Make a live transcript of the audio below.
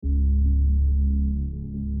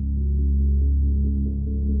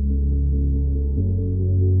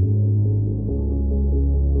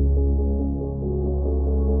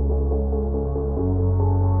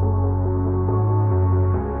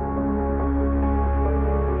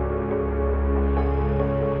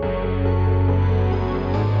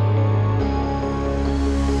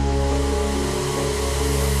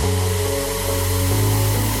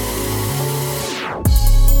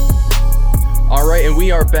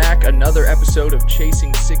we are back. Another episode of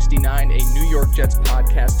Chasing 69, a New York Jets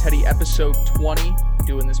podcast. Teddy, episode 20.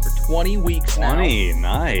 Doing this for 20 weeks now. 20,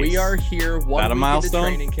 nice. We are here one That a week milestone?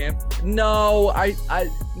 into training camp. No, I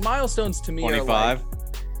milestones to me 25? are like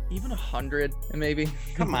even 100 maybe.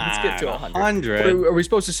 Come on, Let's get to 100. 100. Are we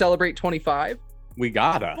supposed to celebrate 25? We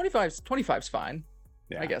gotta. 25's fine.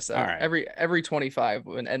 Yeah. I guess so. All right. Every 25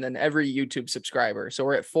 and then every YouTube subscriber. So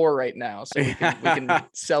we're at 4 right now. So we can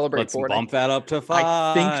celebrate. Let's 4. bump that up to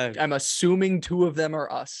 5. I'm assuming 2 of them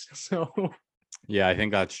are us. So yeah, I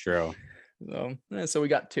think that's true. So we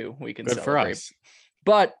got 2 we can Good celebrate. for us.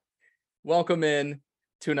 But welcome in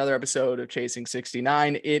to another episode of Chasing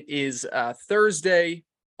 69. It is Thursday,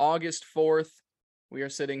 August 4th. We are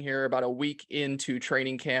sitting here about a week into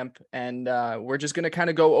training camp, and we're just going to kind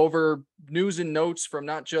of go over news and notes from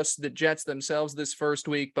not just the Jets themselves this first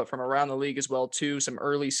week, but from around the league as well, too. Some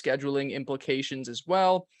early scheduling implications as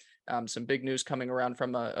well. Some big news coming around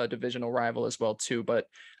from a divisional rival as well, too. But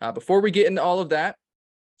before we get into all of that,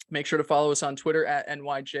 make sure to follow us on Twitter at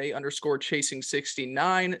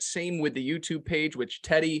NYJ_chasing69. Same with the YouTube page, which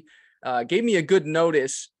Teddy gave me a good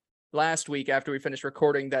notice last week after we finished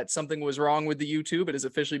recording that something was wrong with the YouTube. It has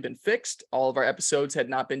officially been fixed. All of our episodes had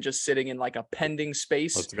not been just sitting in like a pending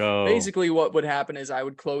space. Let's go. Basically, what would happen is I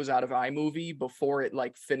would close out of iMovie before it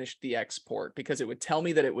like finished the export, because it would tell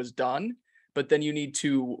me that it was done, but then you need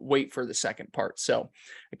to wait for the second part. So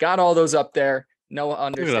I got all those up there. No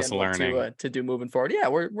understanding what to do moving forward. Yeah,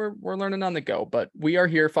 we're learning on the go, but we are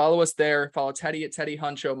here. Follow us there. Follow Teddy at Teddy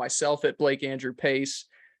Huncho, myself at Blake Andrew Pace.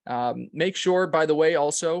 Make sure, by the way,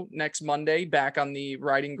 also next Monday, back on the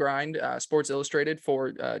writing grind, Sports Illustrated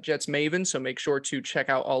for Jets Maven. So make sure to check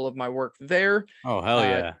out all of my work there. Oh, hell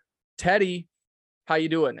yeah. Teddy, how you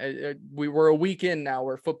doing? We were a week in now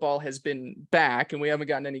where football has been back and we haven't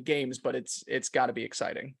gotten any games, but it's got to be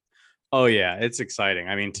exciting. Oh, yeah, it's exciting.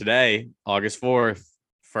 I mean, today, August 4th,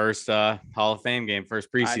 first Hall of Fame game,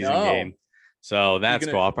 first preseason game. So that's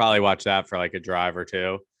cool. I'll probably watch that for like a drive or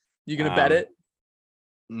two. You going to bet it?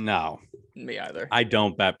 No. Me either. I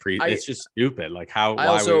don't bet it's just stupid. Like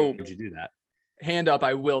why would you do that? Hand up,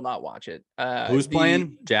 I will not watch it. Who's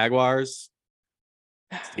playing? Jaguars?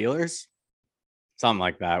 Steelers? Something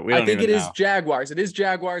like that. I think it is Jaguars. It is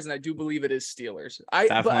Jaguars, and I do believe it is Steelers.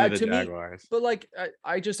 Definitely the Jaguars. But like,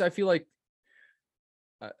 I feel like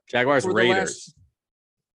Jaguars Raiders.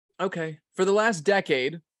 Okay, for the last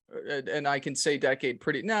decade, and I can say decade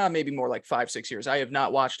maybe more like 5-6 years, I have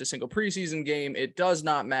not watched a single preseason game. It does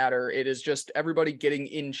not matter. It is just everybody getting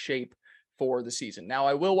in shape for the season. Now,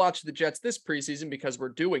 I will watch the Jets this preseason because we're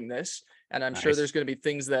doing this, and I'm sure there's going to be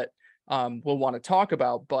things that we'll want to talk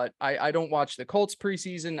about, but I don't watch the Colts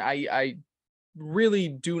preseason. I really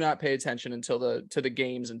do not pay attention to the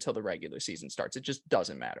games until the regular season starts. It just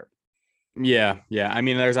doesn't matter. Yeah. I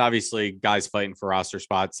mean, there's obviously guys fighting for roster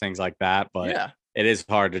spots, things like that, but it is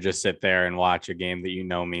hard to just sit there and watch a game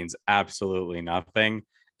that means absolutely nothing,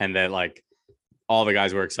 and that like all the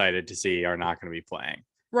guys we're excited to see are not going to be playing.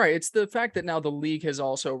 Right. It's the fact that now the league has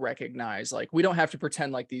also recognized, like, we don't have to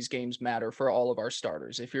pretend like these games matter for all of our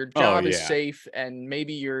starters. If your job is safe and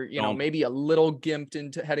maybe you're, maybe a little gimped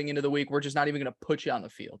into heading into the week, we're just not even going to put you on the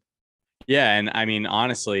field. Yeah. And I mean,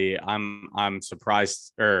 honestly, I'm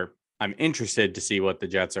surprised, or I'm interested to see what the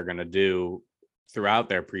Jets are going to do throughout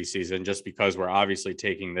their preseason, just because we're obviously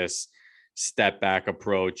taking this step back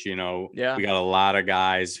approach. We got a lot of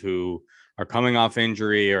guys who are coming off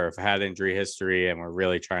injury or have had injury history, and we're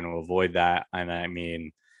really trying to avoid that. And I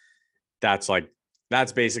mean, that's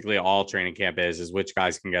basically all training camp is which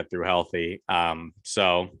guys can get through healthy.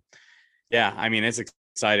 So yeah, I mean, it's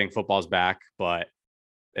exciting. Football's back, but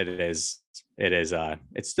it's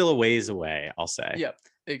still a ways away, I'll say. Yep.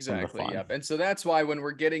 Exactly. Yep. And so that's why when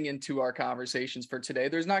we're getting into our conversations for today,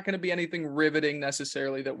 there's not going to be anything riveting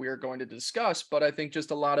necessarily that we're going to discuss, but I think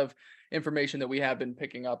just a lot of information that we have been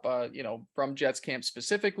picking up, from Jets camp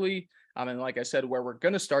specifically. And like I said, where we're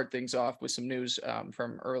going to start things off with some news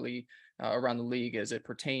from early around the league as it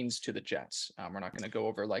pertains to the Jets. We're not going to go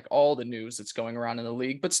over like all the news that's going around in the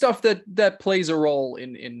league, but stuff that plays a role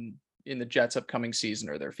in the Jets' upcoming season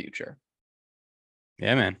or their future.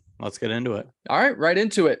 Yeah, man. Let's get into it. All right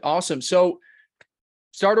into it. Awesome. So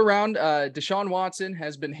start around. Deshaun Watson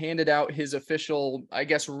has been handed out his official, I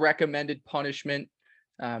guess, recommended punishment.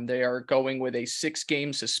 They are going with a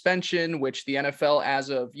 6-game suspension, which the NFL, as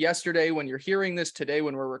of yesterday, when you're hearing this today,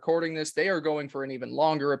 when we're recording this, they are going for an even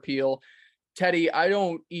longer appeal. Teddy, I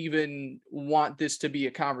don't even want this to be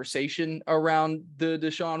a conversation around the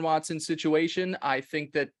Deshaun Watson situation. I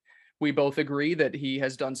think that we both agree that he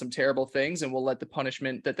has done some terrible things, and we'll let the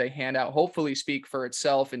punishment that they hand out hopefully speak for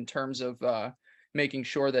itself in terms of making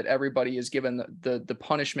sure that everybody is given the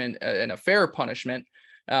punishment and a fair punishment.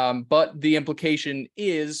 But the implication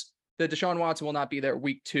is that Deshaun Watson will not be there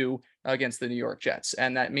week 2 against the New York Jets.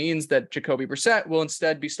 And that means that Jacoby Brissett will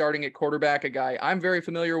instead be starting at quarterback, a guy I'm very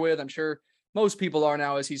familiar with. I'm sure most people are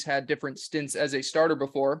now, as he's had different stints as a starter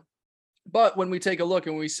before. But when we take a look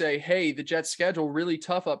and we say, hey, the Jets schedule really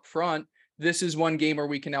tough up front, this is one game where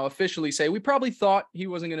we can now officially say, we probably thought he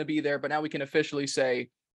wasn't going to be there, but now we can officially say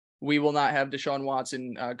we will not have Deshaun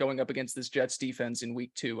Watson going up against this Jets defense in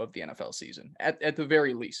week 2 of the NFL season at the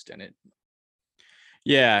very least. And it,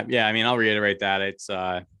 Yeah. I mean, I'll reiterate that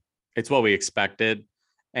it's what we expected,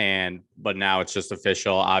 but now it's just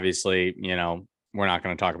official. Obviously, we're not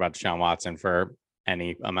going to talk about Deshaun Watson for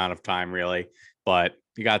any amount of time, really. But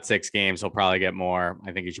you got 6 games. He'll probably get more.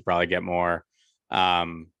 I think he should probably get more.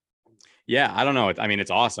 Yeah, I don't know. I mean,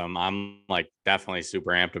 it's awesome. I'm like definitely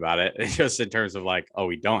super amped about it. It's just in terms of like, oh,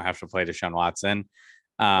 we don't have to play Deshaun Watson.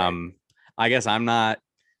 right. I guess I'm not.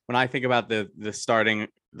 When I think about the starting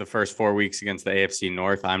the first 4 weeks against the AFC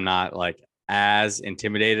North, I'm not like as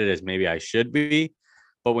intimidated as maybe I should be.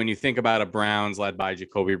 But when you think about a Browns led by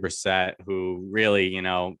Jacoby Brissett, who really,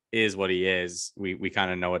 is what he is, we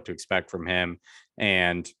kind of know what to expect from him.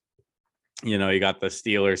 And, you got the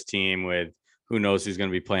Steelers team with who knows who's going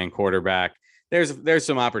to be playing quarterback. There's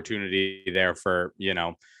some opportunity there for,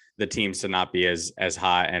 the teams to not be as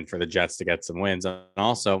hot and for the Jets to get some wins. And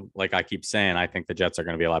also, like I keep saying, I think the Jets are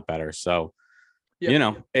going to be a lot better. So,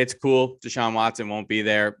 Yep. it's cool. Deshaun Watson won't be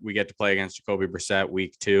there. We get to play against Jacoby Brissett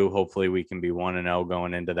week 2. Hopefully we can be 1-0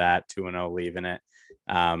 going into that, 2-0 leaving it.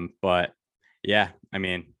 But yeah, I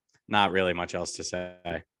mean, not really much else to say.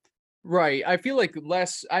 Right. I feel like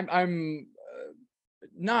I'm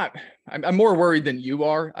not, I'm more worried than you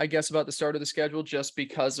are, I guess, about the start of the schedule, just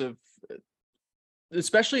because of,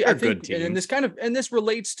 especially They're I good think, and teams. this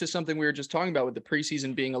relates to something we were just talking about with the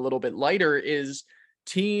preseason being a little bit lighter, is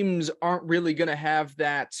teams aren't really going to have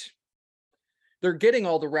that. They're getting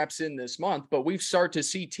all the reps in this month, but we've started to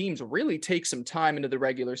see teams really take some time into the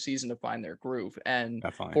regular season to find their groove. And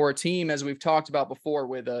Definitely. for a team, as we've talked about before,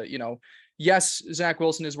 with yes, Zach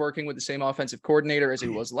Wilson is working with the same offensive coordinator as he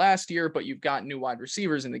was last year, but you've got new wide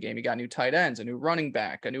receivers in the game. You got new tight ends, a new running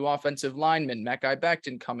back, a new offensive lineman, Mekhi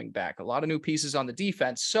Becton coming back, a lot of new pieces on the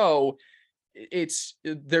defense. So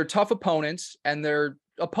they're tough opponents, and they're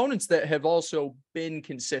opponents that have also been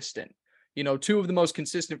consistent. 2 of the most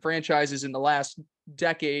consistent franchises in the last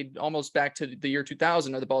decade, almost back to the year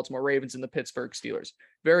 2000, are the Baltimore Ravens and the Pittsburgh Steelers.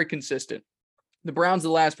 Very consistent. The Browns the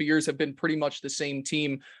last few years have been pretty much the same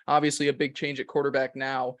team. Obviously a big change at quarterback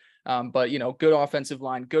now, but good offensive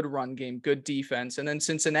line, good run game, good defense. And then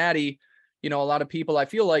Cincinnati, a lot of people, I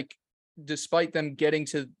feel like, despite them getting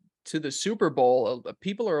to the Super Bowl,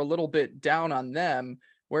 people are a little bit down on them,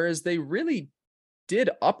 whereas they really did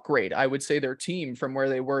upgrade, I would say, their team from where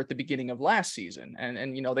they were at the beginning of last season.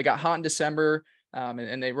 And they got hot in December,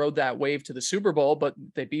 and they rode that wave to the Super Bowl, but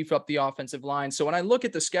they beefed up the offensive line. So when I look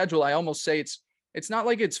at the schedule, I almost say it's not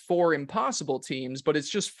like it's 4 impossible teams, but it's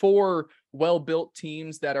just 4 well-built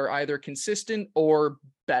teams that are either consistent or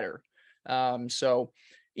better. So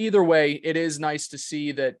either way, it is nice to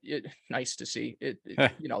see that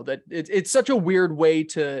that it's such a weird way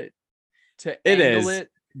to It angle is. it.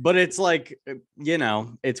 But it's like,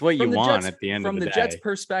 it's what you want at the end of From the the Jets day.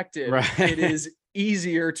 perspective, Right. it is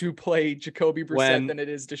easier to play Jacoby Brissett than when it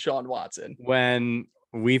is Deshaun Watson. when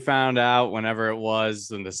we found out, whenever it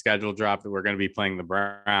was, and the schedule dropped, that we're going to be playing the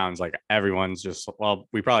Browns, like everyone's just, well,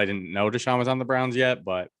 we probably didn't know Deshaun was on the Browns yet,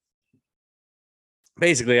 but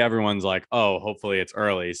basically everyone's like, oh, hopefully it's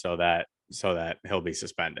early so that he'll be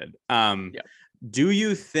suspended. Yeah. Do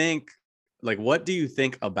you think, like, what do you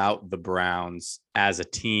think about the Browns as a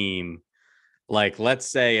team? Like, let's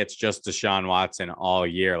say it's just Deshaun Watson all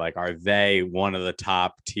year. Like, are they one of the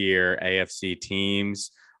top tier AFC teams?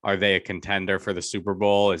 Are they a contender for the Super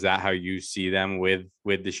Bowl? Is that how you see them with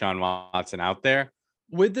Deshaun Watson out there?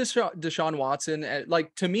 With this Deshaun Watson,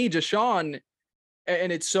 like, to me, Deshaun,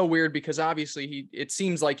 and it's so weird because obviously it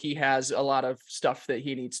seems like he has a lot of stuff that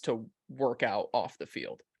he needs to work out off the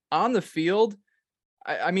field. On the field,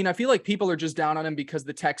 I mean, I feel like people are just down on him because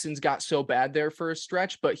the Texans got so bad there for a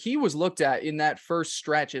stretch, but he was looked at in that first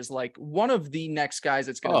stretch as like one of the next guys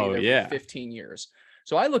that's going to be Oh, there yeah. for 15 years.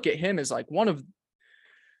 So I look at him as like one of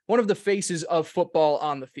the faces of football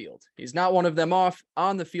on the field. He's not one of them off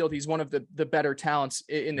on the field. He's one of the better talents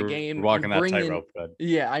in the You're game. You walking that bring in, tightrope good.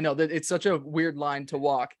 yeah, I know that it's such a weird line to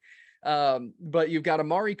walk. But you've got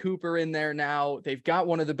Amari Cooper in there now. They've got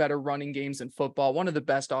one of the better running games in football, one of the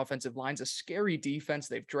best offensive lines, a scary defense.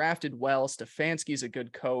 They've drafted well. Stefanski's a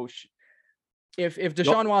good coach. if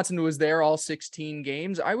Deshaun Watson was there all 16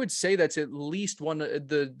 games, I would say that's at least one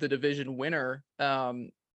the division winner.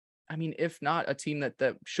 I mean, if not a team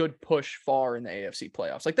that should push far in the AFC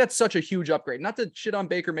playoffs. Like that's such a huge upgrade. Not to shit on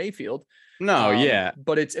Baker Mayfield. No, yeah.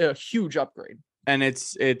 But it's a huge upgrade. And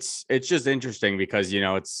it's just interesting because,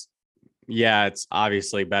 it's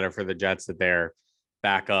obviously better for the Jets that their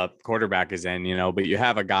backup quarterback is in, but you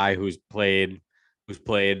have a guy who's played in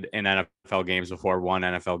NFL games before, won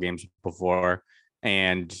NFL games before.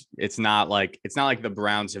 And it's not like the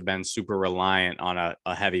Browns have been super reliant on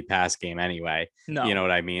a heavy pass game anyway. No. You know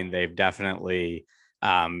what I mean? They've definitely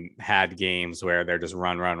had games where they're just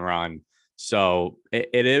run. So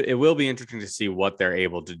it will be interesting to see what they're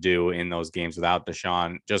able to do in those games without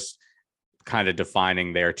Deshaun, just kind of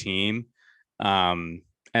defining their team. And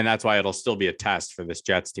that's why it'll still be a test for this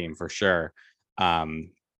Jets team for sure.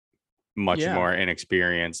 Much more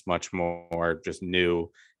inexperienced, much more just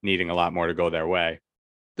new, needing a lot more to go their way.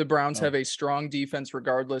 The Browns have a strong defense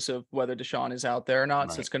regardless of whether Deshaun is out there or not.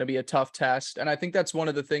 Right. So it's going to be a tough test. And I think that's one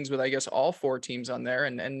of the things with, I guess, all four teams on there.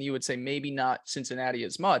 And you would say maybe not Cincinnati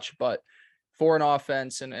as much, but for an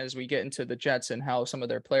offense, and as we get into the Jets and how some of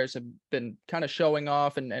their players have been kind of showing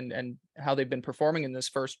off and how they've been performing in this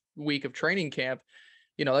first week of training camp,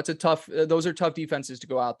 those are tough defenses to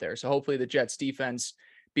go out there. So hopefully the Jets defense,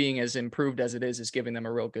 being as improved as it is giving them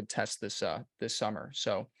a real good test this summer.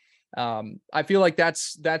 So I feel like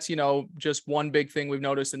that's just one big thing we've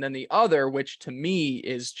noticed. And then the other, which to me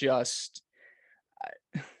is just,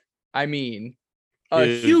 I mean, a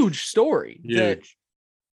huge story that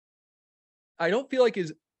I don't feel like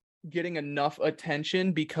is getting enough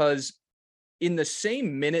attention, because in the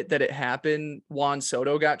same minute that it happened, Juan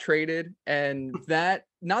Soto got traded. And that,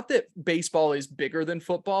 not that baseball is bigger than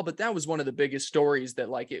football, but that was one of the biggest stories that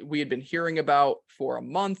we had been hearing about for a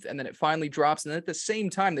month, and then it finally drops. And then at the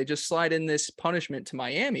same time, they just slide in this punishment to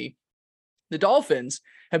Miami. The Dolphins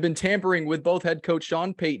have been tampering with both head coach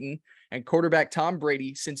Sean Payton and quarterback Tom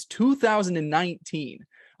Brady since 2019,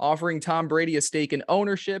 offering Tom Brady a stake in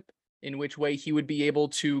ownership, in which way he would be able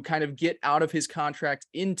to kind of get out of his contract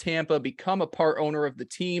in Tampa, become a part owner of the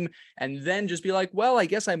team, and then just be like, well, I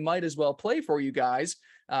guess I might as well play for you guys.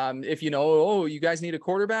 If you guys need a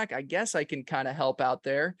quarterback, I guess I can kind of help out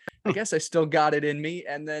there. I guess I still got it in me.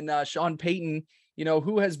 And then Sean Payton,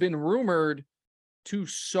 who has been rumored to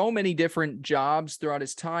so many different jobs throughout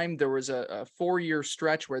his time. There was a 4-year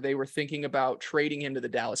stretch where they were thinking about trading him to the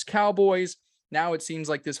Dallas Cowboys. Now it seems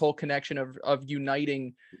like this whole connection of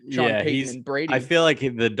uniting Sean Payton and Brady. I feel like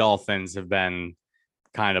the Dolphins have been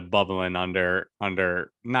kind of bubbling under,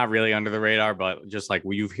 not really under the radar, but just like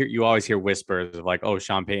you always hear whispers of like, oh,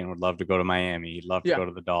 Sean Payton would love to go to Miami. He'd love to go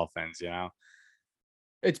to the Dolphins,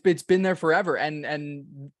 It's been there forever.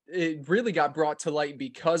 And it really got brought to light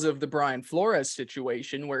because of the Brian Flores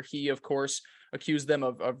situation, where he, of course, accused them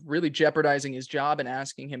of really jeopardizing his job and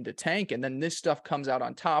asking him to tank. And then this stuff comes out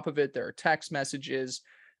on top of it. There are text messages,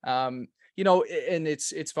 and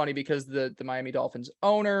it's funny because the Miami Dolphins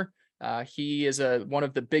owner, he is one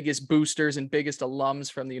of the biggest boosters and biggest alums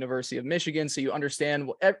from the University of Michigan. So you understand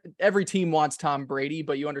every team wants Tom Brady,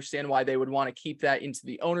 but you understand why they would want to keep that into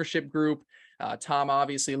the ownership group. Tom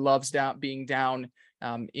obviously loves being down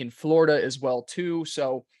in Florida as well too.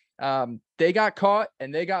 So they got caught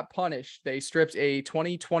and they got punished. They stripped a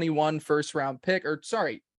 2021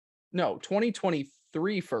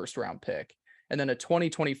 2023 first round pick, and then a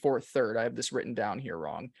 2024 third. I have this written down here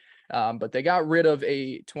wrong. But they got rid of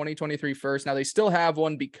a 2023 first. Now they still have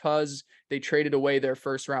one because they traded away their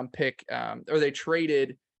first round pick, or they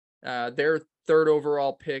traded their third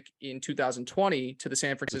overall pick in 2020 to the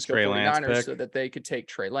San Francisco 49ers so that they could take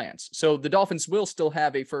Trey Lance. So the Dolphins will still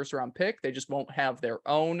have a first round pick. They just won't have their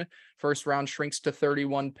own. First round shrinks to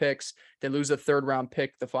 31 picks. They lose a third round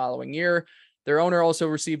pick the following year. Their owner also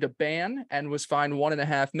received a ban and was fined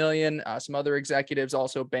 $1.5 million. Some other executives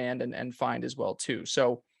also banned and fined as well too.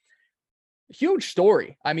 So huge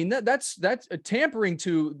story. I mean, that's tampering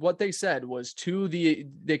to what they said was to the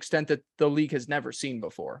extent that the league has never seen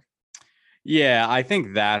before. Yeah, I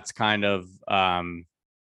think that's kind of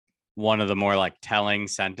one of the more like telling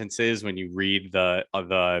sentences when you read the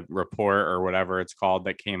report or whatever it's called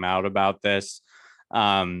that came out about this.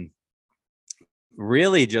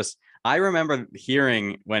 Really just, I remember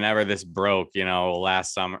hearing whenever this broke,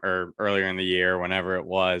 last summer or earlier in the year, whenever it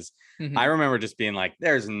was, I remember just being like,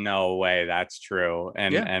 there's no way that's true.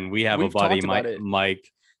 And we have a buddy, Mike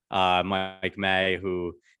May,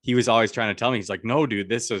 who he was always trying to tell me, he's like, no, dude,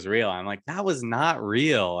 this is real. I'm like, that was not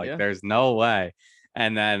real. Like, there's no way.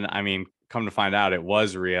 And then, I mean, come to find out it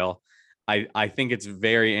was real. I think it's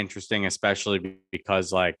very interesting, especially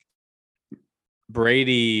because like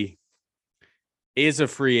Brady is a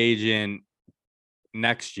free agent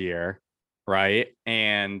next year, right?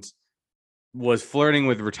 And was flirting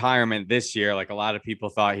with retirement this year. Like a lot of people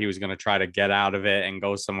thought he was going to try to get out of it and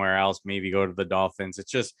go somewhere else, maybe go to the Dolphins.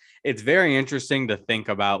 It's very interesting to think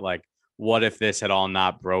about, like, what if this had all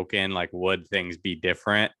not broken? Like, would things be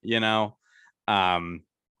different, you know? And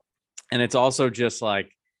it's also just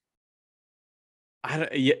like, I don't,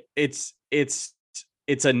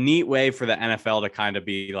 it's a neat way for the NFL to kind of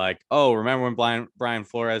be like, oh, remember when Brian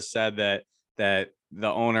Flores said that the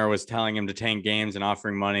owner was telling him to tank games and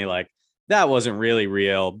offering money? Like, that wasn't really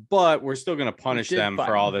real, but we're still going to punish them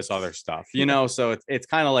for all this other stuff, you know? So it's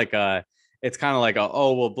kind of like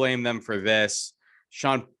oh, we'll blame them for this.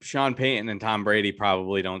 Sean Payton and Tom Brady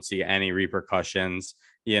probably don't see any repercussions,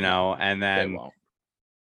 you know, and then,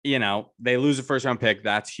 you know, they lose a first round pick.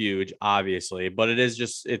 That's huge, obviously, but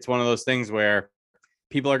it's one of those things where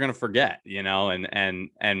people are going to forget, you know,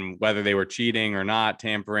 and whether they were cheating or not,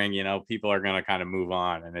 tampering, you know, people are going to kind of move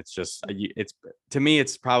on. And it's to me,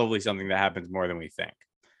 it's probably something that happens more than we think.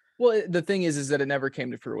 Well, the thing is that it never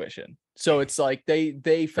came to fruition. So it's like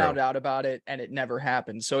they found out about it and it never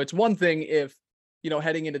happened. So it's one thing if, you know,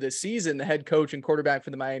 heading into this season, the head coach and quarterback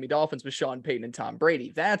for the Miami Dolphins was Sean Payton and Tom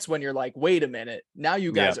Brady. That's when you're like, wait a minute, now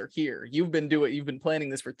you guys are here. You've been planning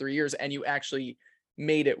this for 3 years and you actually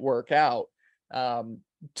made it work out.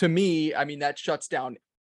 To me, I mean, that shuts down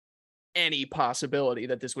any possibility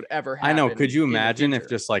that this would ever happen. I know. Could you imagine if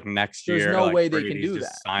just like next year, there's no like, way Brady's they can do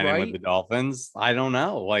just that, signing right? with the Dolphins? I don't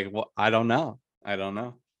know. Like, I don't know.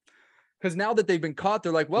 Because now that they've been caught,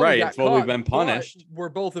 they're like, well, right, we got caught, we've been punished. We're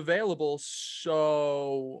both available.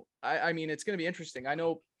 So, I mean, it's going to be interesting. I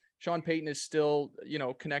know Sean Payton is still, you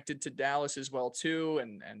know, connected to Dallas as well, too.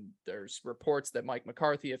 And there's reports that Mike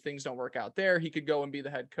McCarthy, if things don't work out there, he could go and be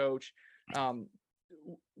the head coach.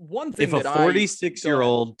 One thing, if a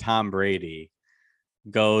 46-year-old Tom Brady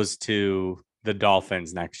goes to the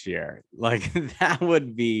Dolphins next year, like, that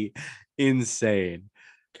would be insane.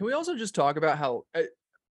 Can we also just talk about how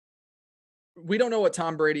we don't know what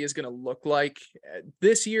Tom Brady is going to look like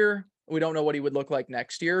this year? We don't know what he would look like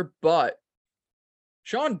next year, but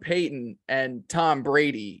Sean Payton and Tom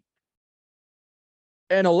Brady,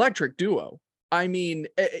 an electric duo. I mean,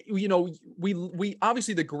 you know, we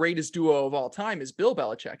obviously the greatest duo of all time is Bill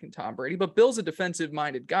Belichick and Tom Brady, but Bill's a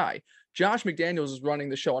defensive-minded guy. Josh McDaniels is running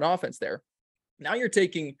the show on offense there. Now you're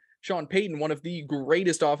taking Sean Payton, one of the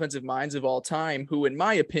greatest offensive minds of all time, who, in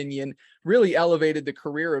my opinion, really elevated the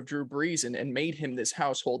career of Drew Brees and made him this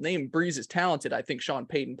household name. Brees is talented. I think Sean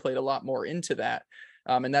Payton played a lot more into that.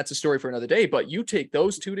 And that's a story for another day. But you take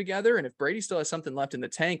those two together, and if Brady still has something left in the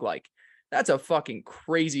tank, like, that's a fucking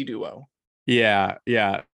crazy duo. Yeah.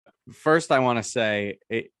 First, I want to say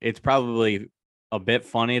it's probably a bit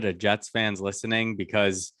funny to Jets fans listening,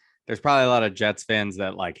 because there's probably a lot of Jets fans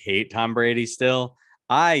that like hate Tom Brady still.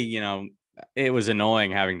 It was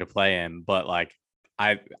annoying having to play him, but like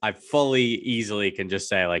I fully easily can just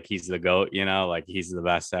say, like, he's the GOAT, you know, like, he's the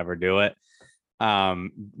best to ever do it.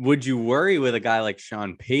 Would you worry with a guy like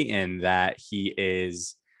Sean Payton that he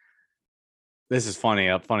is? This is funny,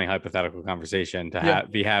 a funny hypothetical conversation to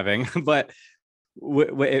be having, but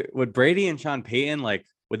would Brady and Sean Payton, like,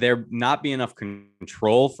 would there not be enough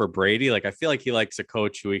control for Brady? Like, I feel like he likes a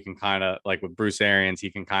coach who he can kind of, like with Bruce Arians, he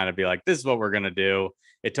can kind of be like, this is what we're going to do.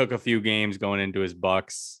 It took a few games going into his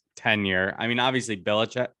Bucs tenure. I mean, obviously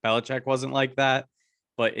Belichick wasn't like that,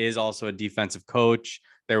 but is also a defensive coach.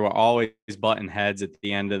 There were always button heads at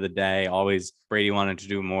the end of the day. Always Brady wanted to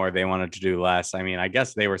do more. They wanted to do less. I mean, I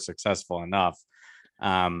guess they were successful enough.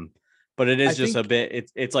 But it is just a bit,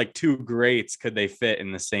 it's like two greats. Could they fit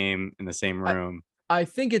in the same room? I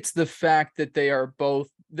think it's the fact that they are both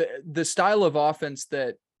the style of offense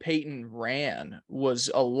that Peyton ran was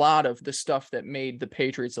a lot of the stuff that made the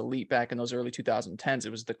Patriots elite back in those early 2010s. It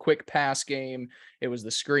was the quick pass game. It was the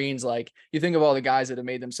screens. Like, you think of all the guys that have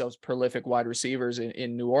made themselves prolific wide receivers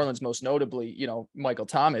in New Orleans, most notably, you know, Michael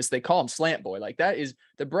Thomas. They call him slant boy. Like, that is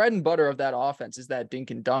the bread and butter of that offense, is that dink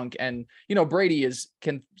and dunk. And, you know, Brady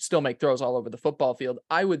can still make throws all over the football field.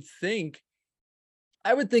 I would think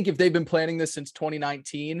if they've been planning this since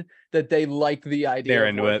 2019, that they like the idea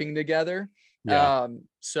of working together. Yeah.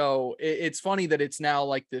 So it's funny that it's now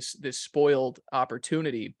like this spoiled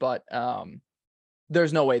opportunity, but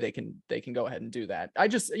there's no way they can go ahead and do that. I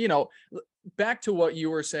just, you know, back to what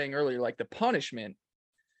you were saying earlier, like the punishment.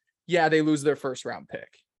 Yeah, they lose their first round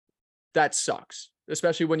pick. That sucks,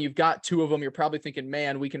 especially when you've got two of them. You're probably thinking,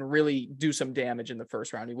 man, we can really do some damage in the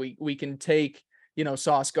first round. We can take, you know,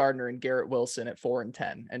 Sauce Gardner and Garrett Wilson at 4 and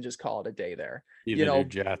 10 and just call it a day there. You know,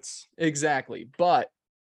 Jets. Exactly. But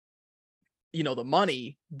the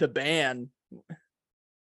money, the ban.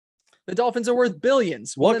 The Dolphins are worth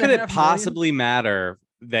billions. What could it $1.5 million? possibly matter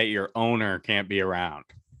that your owner can't be around?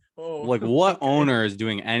 Oh, Like, what okay. owner is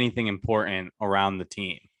doing anything important around the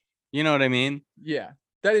team? You know what I mean? Yeah,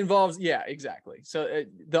 that involves, yeah, exactly. So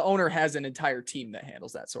the owner has an entire team that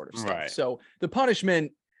handles that sort of stuff. Right. So the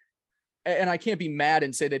punishment, and I can't be mad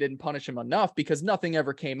and say they didn't punish him enough because nothing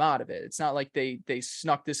ever came out of it. It's not like they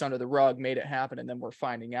snuck this under the rug, made it happen, and then we're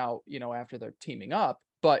finding out, after they're teaming up.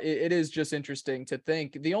 But it is just interesting to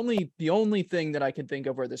think. The only thing that I can think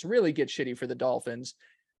of where this really gets shitty for the Dolphins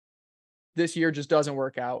this year just doesn't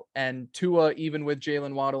work out. And Tua, even with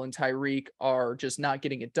Jalen Waddle and Tyreek, are just not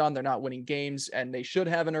getting it done. They're not winning games, and they should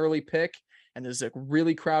have an early pick. And there's a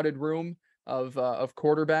really crowded room of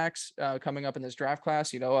quarterbacks coming up in this draft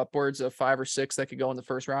class, upwards of 5 or 6 that could go in the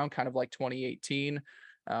first round, kind of like 2018.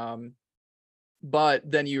 But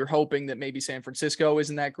then you're hoping that maybe San Francisco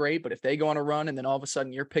isn't that great, but if they go on a run and then all of a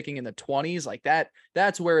sudden you're picking in the 20s like that,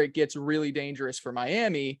 that's where it gets really dangerous for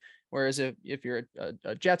Miami. Whereas if you're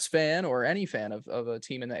a Jets fan or any fan of a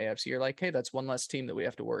team in the AFC, you're like, hey, that's one less team that we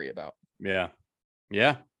have to worry about. Yeah.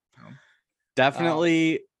 Yeah.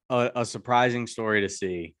 Definitely a surprising story to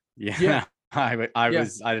see. Yeah. I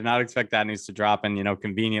did not expect that news to drop. And,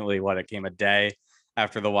 conveniently it came a day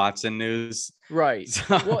after the Watson news. Right. So,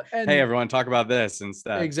 well, hey, everyone, talk about this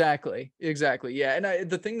instead. Exactly. Yeah. And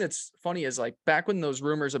the thing that's funny is like back when those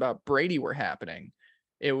rumors about Brady were happening,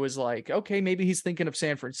 it was like, okay, maybe he's thinking of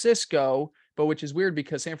San Francisco, but which is weird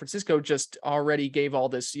because San Francisco just already gave all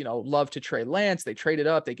this, love to Trey Lance. They traded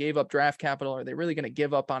up, they gave up draft capital. Are they really going to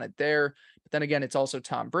give up on it there? But then again, it's also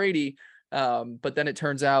Tom Brady. But then it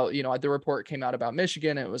turns out, the report came out about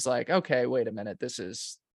Michigan. And it was like, okay, wait a minute. This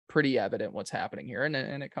is pretty evident what's happening here. And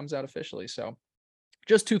it comes out officially. So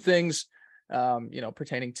just 2 things,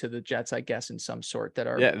 pertaining to the Jets, I guess, in some sort that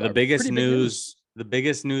are the biggest news. The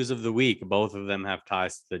biggest news of the week. Both of them have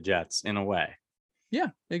ties to the Jets in a way. Yeah,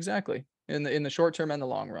 exactly. In the short term and the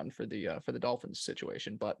long run for the Dolphins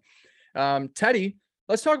situation. But Teddy,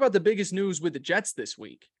 let's talk about the biggest news with the Jets this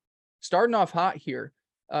week. Starting off hot here.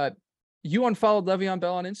 You unfollowed Le'Veon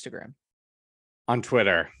Bell on Instagram. On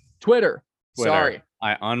Twitter. Sorry.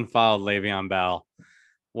 I unfollowed Le'Veon Bell.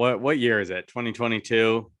 What year is it?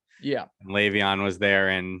 2022? Yeah. And Le'Veon was there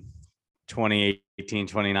in 2018,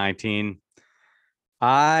 2019.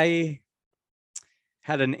 I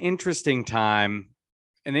had an interesting time,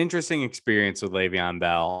 an interesting experience with Le'Veon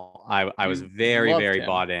Bell. I was very, very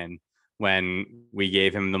bought in when we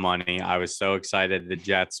gave him the money. I was so excited the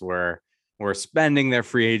Jets were spending their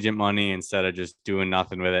free agent money instead of just doing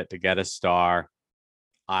nothing with it to get a star.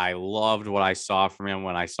 I loved what I saw from him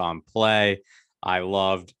when I saw him play. I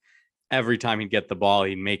loved every time he'd get the ball,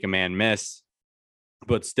 he'd make a man miss,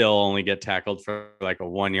 but still only get tackled for like a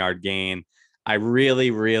 1-yard gain. I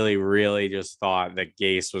really, really, really just thought that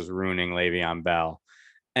Gase was ruining Le'Veon Bell.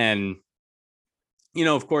 And,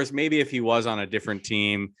 of course, maybe if he was on a different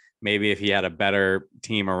team, maybe if he had a better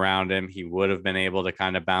team around him, he would have been able to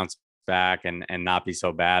kind of bounce back and not be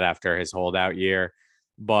so bad after his holdout year.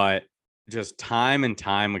 But just time and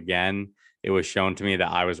time again, it was shown to me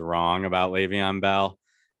that I was wrong about Le'Veon Bell.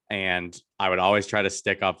 And I would always try to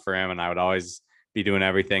stick up for him, and I would always be doing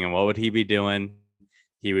everything. And what would he be doing?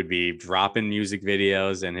 He would be dropping music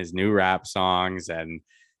videos and his new rap songs and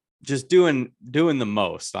just doing the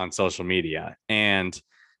most on social media. And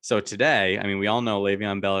so today, I mean, we all know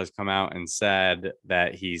Le'Veon Bell has come out and said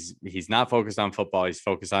that he's not focused on football. He's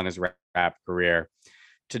focused on his rap career.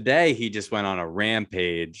 Today, he just went on a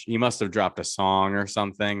rampage. He must have dropped a song or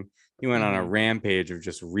something. He went on a rampage of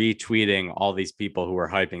just retweeting all these people who were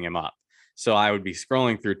hyping him up. So I would be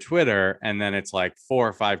scrolling through Twitter, and then it's like 4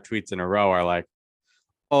 or 5 tweets in a row are like,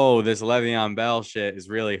 oh, this Le'Veon Bell shit is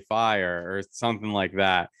really fire or something like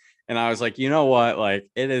that. And I was like, you know what? Like,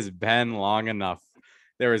 it has been long enough.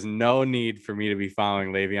 There is no need for me to be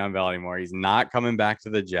following Le'Veon Bell anymore. He's not coming back to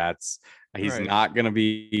the Jets. He's not going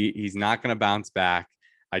to bounce back.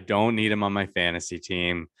 I don't need him on my fantasy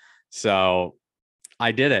team. So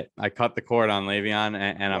I did it. I cut the cord on Le'Veon,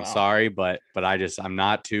 and I'm sorry, but I'm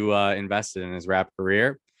not too invested in his rap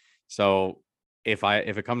career. So if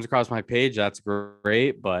it comes across my page, that's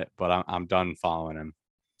great, but I'm done following him.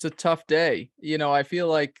 It's a tough day. I feel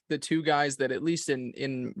like the 2 guys that at least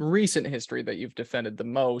in recent history that you've defended the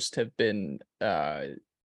most have been Le'Veon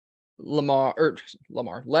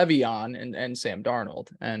and Sam Darnold.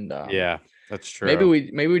 And yeah, that's true.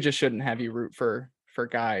 Maybe we just shouldn't have you root for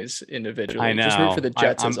guys individually. I know. Just root for the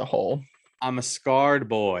Jets as a whole. I'm a scarred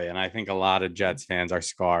boy, and I think a lot of Jets fans are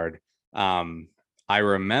scarred. I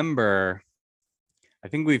remember, I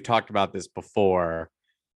think we've talked about this before,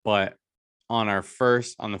 but on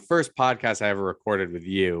the first podcast I ever recorded with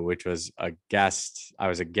you, which was I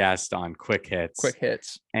was a guest on Quick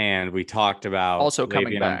Hits, and we talked about Also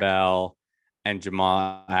coming Le'Veon back. Bell and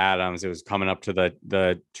Jamal Adams. It was coming up to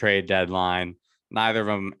the trade deadline. Neither of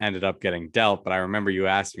them ended up getting dealt, but I remember you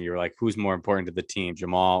asked me, you were like, who's more important to the team,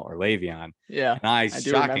 Jamal or Le'Veon? Yeah, And I I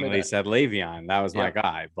do remember shockingly that. said Le'Veon. That was my Yep.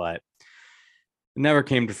 guy, but it never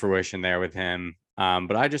came to fruition there with him.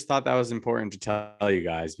 But I just thought that was important to tell you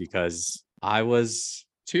guys because I was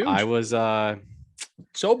It's huge.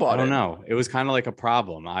 So I bought don't in. know. It was kind of like a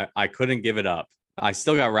problem. I couldn't give it up. I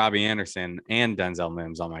still got Robbie Anderson and Denzel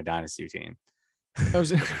Mims on my dynasty team. That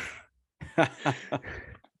was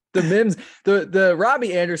the Mims, the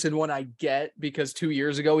Robbie Anderson one I get because 2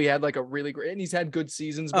 years ago he had like a really great, and he's had good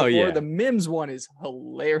seasons before. Oh, yeah. The Mims one is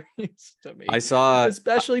hilarious to me. I saw,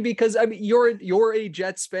 especially because I mean you're a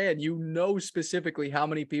Jets fan, you know specifically how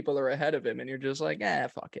many people are ahead of him, and you're just like,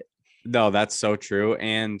 fuck it. no, that's so true.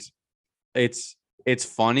 And it's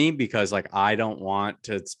funny because like I don't want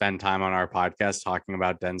to spend time on our podcast talking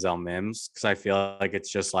about Denzel Mims because I feel like it's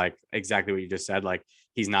just like exactly what you just said. Like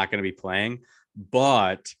he's not going to be playing,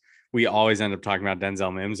 but we always end up talking about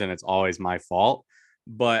Denzel Mims and it's always my fault.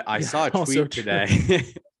 But I saw a tweet today.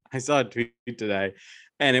 I saw a tweet today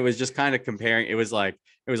and it was just kind of comparing. It was like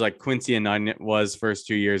Quincy Enunwa's first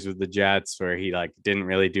 2 years with the Jets where he like didn't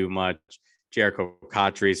really do much. Jericho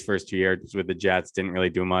Cotchery's first 2 years with the Jets didn't really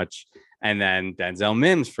do much. And then Denzel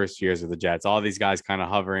Mims' first 2 years with the Jets. All these guys kind of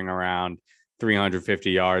hovering around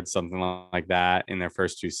 350 yards, something like that in their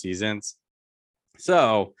first 2 seasons.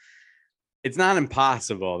 So it's not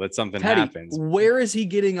impossible that something happens. Where is he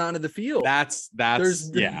getting onto the field?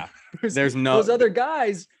 There's no those other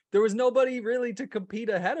guys. There was nobody really to compete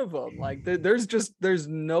ahead of him. Like there's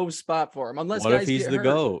no spot for him unless what guys if he's get the hurt.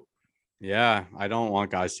 GOAT? Yeah, I don't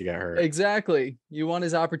want guys to get hurt. Exactly. You want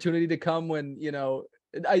his opportunity to come when,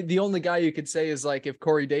 the only guy you could say is like if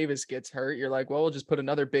Corey Davis gets hurt, you're like, well, we'll just put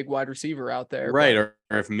another big wide receiver out there. Right. Or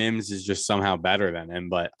if Mims is just somehow better than him.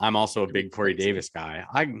 But I'm also a big Corey Davis guy.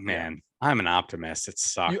 I'm an optimist. It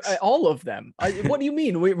sucks. All of them. What do you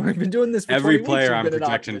mean? We've been doing this for every 20 player weeks, I'm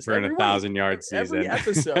projecting for an 1,000-yard season.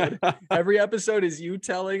 Every episode is you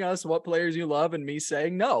telling us what players you love and me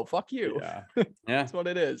saying, no, fuck you. Yeah. That's what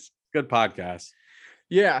it is. Good podcast.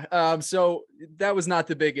 Yeah. So that was not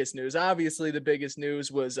the biggest news. Obviously, the biggest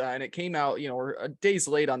news was, and it came out, we're days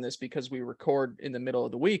late on this because we record in the middle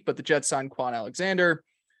of the week, but the Jets signed Kwon Alexander,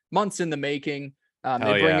 months in the making.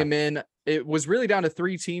 They bring him in. It was really down to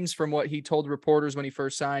 3 teams from what he told reporters when he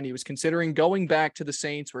first signed. He was considering going back to the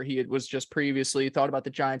Saints where he was just previously, thought about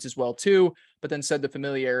the Giants as well too, but then said the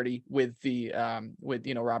familiarity with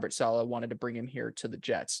Robert Saleh wanted to bring him here to the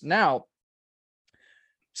Jets. Now,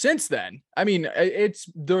 since then, I mean, it's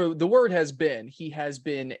the word has been he has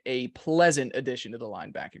been a pleasant addition to the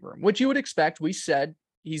linebacking room, which you would expect. We said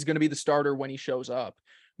he's going to be the starter when he shows up,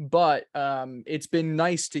 but it's been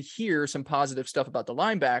nice to hear some positive stuff about the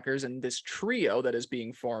linebackers and this trio that is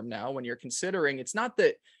being formed now. When you're considering, it's not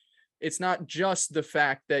just the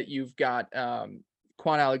fact that you've got Kwon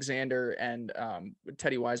Alexander and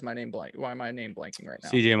Teddy. Why am I name blanking right now?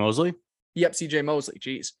 CJ Mosley. Yep, CJ Mosley.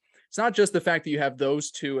 Geez. It's not just the fact that you have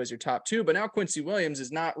those 2 as your top 2, but now Quincy Williams is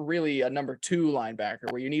not really a number 2 linebacker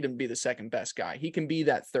where you need him to be the second best guy. He can be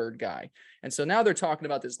that third guy. And so now they're talking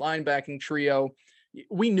about this linebacking trio.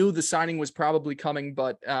 We knew the signing was probably coming,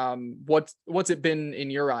 but what's it been in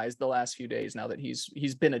your eyes the last few days now that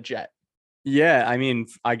he's been a Jet? Yeah, I mean,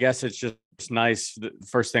 I guess it's just nice. The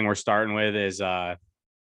first thing we're starting with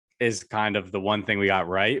is kind of the one thing we got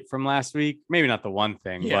right from last week. Maybe not the one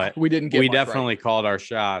thing, but we definitely called our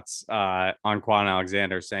shots on Kwon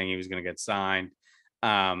Alexander saying he was going to get signed.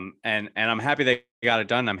 And I'm happy they got it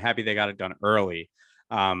done. I'm happy they got it done early.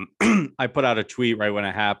 I put out a tweet right when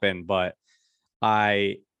it happened, but it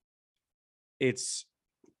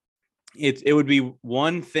would be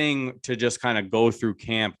one thing to just kind of go through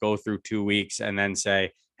camp, go through 2 weeks and then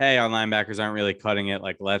say, hey, our linebackers aren't really cutting it.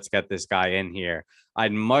 Like, let's get this guy in here.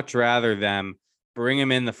 I'd much rather them bring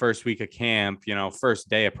him in the first week of camp, first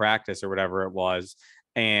day of practice or whatever it was,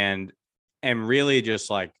 and really just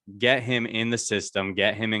like get him in the system,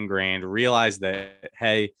 get him ingrained, realize that,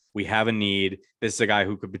 hey, we have a need. This is a guy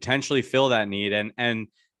who could potentially fill that need. And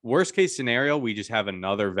worst case scenario, we just have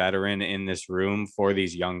another veteran in this room for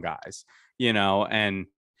these young guys, and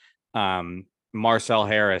Marcel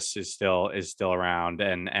Harris is still around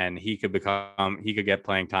and he could get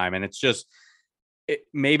playing time. And it's just,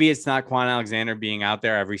 maybe it's not Kwon Alexander being out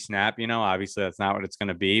there every snap, obviously that's not what it's going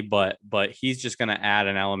to be, but he's just going to add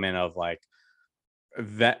an element of like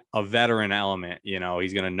a veteran element.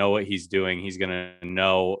 He's going to know what he's doing. He's going to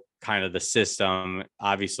know kind of the system.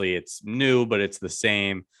 Obviously, it's new, but it's the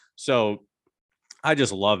same. So I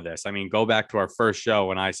just love this. I mean, go back to our first show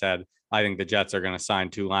when I said I think the Jets are going to sign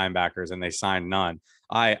 2 linebackers and they signed none.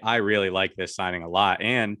 I really like this signing a lot.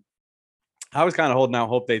 And I was kind of holding out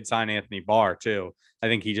hope they'd sign Anthony Barr too. I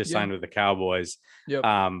think he just Yeah. signed with the Cowboys. Yep.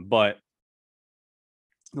 But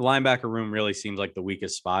the linebacker room really seems like the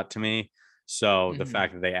weakest spot to me. So the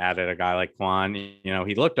fact that they added a guy like Kwon,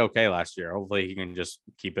 he looked okay last year. Hopefully he can just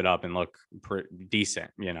keep it up and look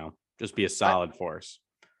decent, just be a solid force.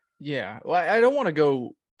 Yeah. Well, I don't want to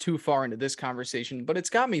go too far into this conversation, but it's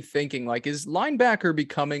got me thinking, like, is linebacker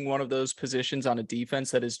becoming one of those positions on a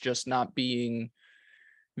defense that is just not being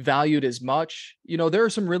valued as much? There are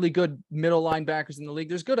some really good middle linebackers in the league.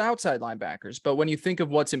 There's good outside linebackers, but when you think of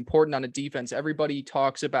what's important on a defense, everybody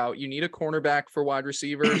talks about you need a cornerback for wide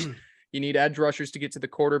receivers, you need edge rushers to get to the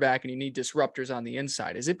quarterback, and you need disruptors on the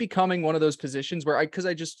inside. Is it becoming one of those positions where because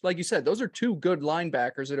I just, like you said, those are 2 good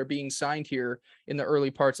linebackers that are being signed here in the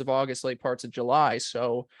early parts of August, late parts of July.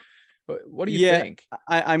 So what do you think?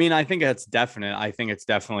 I mean, I think it's definite. I think it's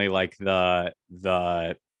definitely like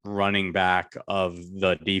the running back of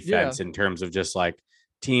the defense in terms of just like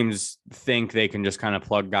teams think they can just kind of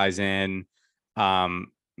plug guys in.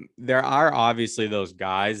 There are obviously those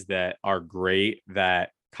guys that are great that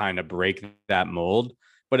kind of break that mold,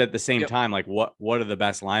 but at the same time, like what do the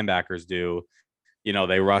best linebackers do?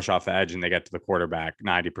 They rush off the edge and they get to the quarterback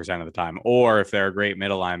 90% of the time. Or if they're a great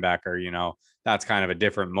middle linebacker, that's kind of a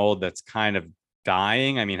different mold that's kind of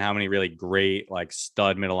dying. I mean, how many really great like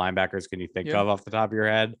stud middle linebackers can you think of off the top of your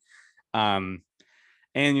head? And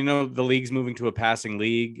the league's moving to a passing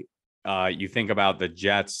league. You think about the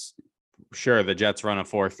Jets. Sure, the Jets run a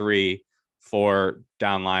 4-3, 4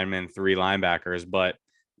 down linemen, 3 linebackers, but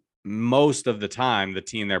most of the time the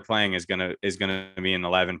team they're playing is gonna be an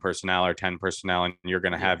 11 personnel or 10 personnel, and you're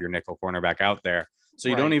gonna have your nickel cornerback out there. So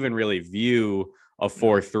you don't even really view a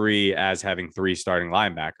 4-3 as having 3 starting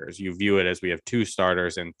linebackers. You view it as we have 2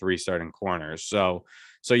 starters and 3 starting corners. So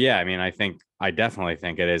yeah, I mean, I definitely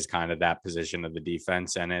think it is kind of that position of the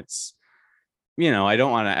defense, and it's, I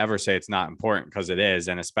don't want to ever say it's not important because it is,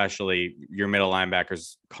 and especially your middle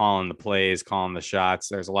linebackers calling the plays, calling the shots.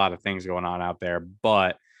 There's a lot of things going on out there,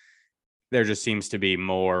 but there just seems to be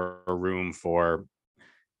more room for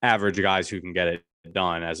average guys who can get it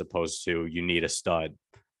done as opposed to you need a stud.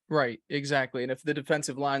 Right, exactly. And if the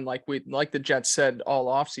defensive line, like the Jets said all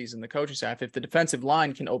offseason, the coaching staff, if the defensive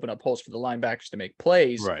line can open up holes for the linebackers to make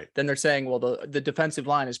plays, then they're saying, well, the defensive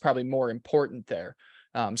line is probably more important there.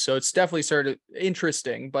 So it's definitely started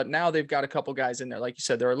interesting, but now they've got a couple guys in there. Like you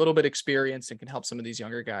said, they're a little bit experienced and can help some of these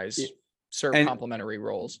younger guys serve complementary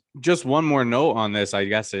roles. Just one more note on this, I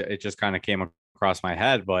guess it just kind of came across my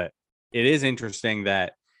head, but it is interesting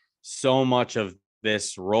that so much of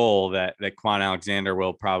this role that Kwon Alexander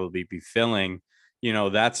will probably be filling,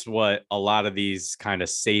 that's what a lot of these kind of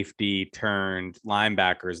safety turned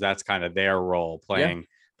linebackers, that's kind of their role, playing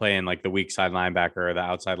like the weak side linebacker or the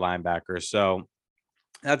outside linebacker. So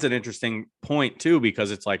that's an interesting point too,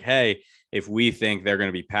 because it's like, hey, if we think they're going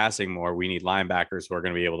to be passing more, we need linebackers who are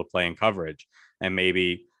going to be able to play in coverage, and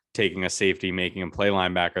maybe taking a safety, making him play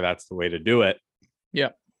linebacker. That's the way to do it. Yeah.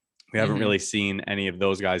 We haven't really seen any of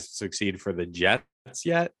those guys succeed for the Jets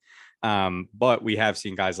yet. But we have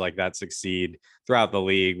seen guys like that succeed throughout the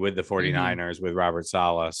league with the 49ers, with Robert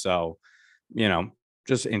Saleh. So,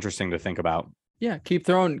 just interesting to think about. Yeah. Keep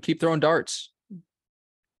throwing darts.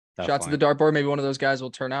 Definitely. Shots at the dartboard. Maybe one of those guys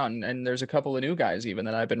will turn out. And there's a couple of new guys even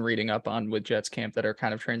that I've been reading up on with Jets camp that are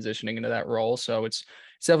kind of transitioning into that role. So it's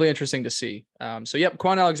definitely interesting to see.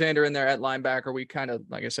 Kwon Alexander in there at linebacker. We kind of,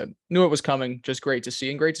 like I said, knew it was coming. Just great to see,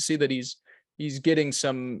 and great to see that he's getting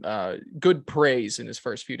some good praise in his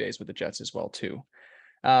first few days with the Jets as well too.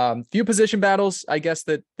 Few position battles, I guess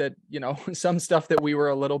that some stuff that we were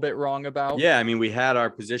a little bit wrong about. Yeah, I mean, we had our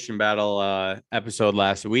position battle episode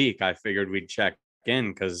last week. I figured we'd check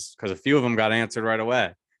in because a few of them got answered right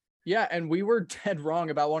away. Yeah, and we were dead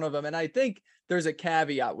wrong about one of them, and I think there's a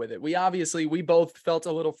caveat with it. We both felt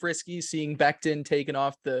a little frisky seeing Becton taken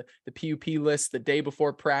off the PUP list the day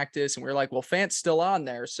before practice, and we were like, well, Fant's still on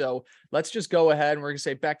there, so let's just go ahead and we're gonna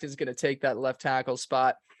say Becton's gonna take that left tackle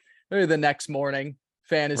spot. The next morning,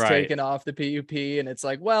 Fant is taken off the PUP, and it's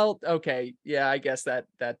like, well, okay, yeah, I guess that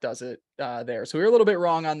does it there. So we were a little bit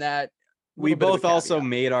wrong on that. We both also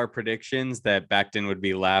made our predictions that Becton would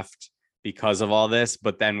be left because of all this,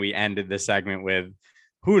 but then we ended the segment with,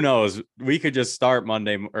 who knows, we could just start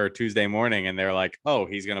Monday or Tuesday morning and they're like, oh,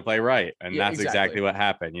 he's going to play right. And that's exactly what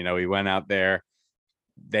happened. He went out there,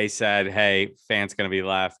 they said, hey, Fant's going to be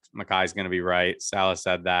left, Makai's going to be right. Salah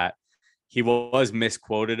said that. He was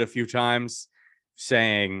misquoted a few times,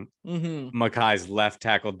 saying Makai's left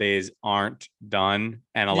tackle days aren't done.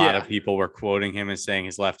 And a lot of people were quoting him as saying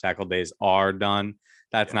his left tackle days are done.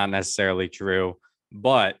 That's not necessarily true.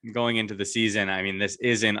 But going into the season, I mean, this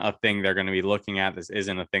isn't a thing they're going to be looking at. This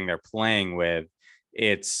isn't a thing they're playing with.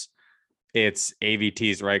 It's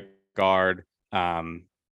AVT's right guard,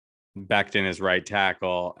 Becton is right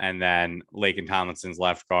tackle, and then Laken Tomlinson's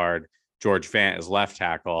left guard, George Fant is left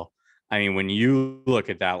tackle. I mean, when you look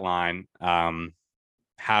at that line,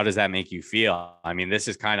 how does that make you feel? I mean, this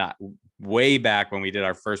is kind of way back when we did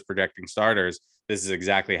our first projecting starters. This is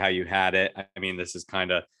exactly how you had it. I mean, this is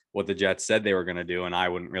kind of what the Jets said they were going to do, and I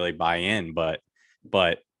wouldn't really buy in, but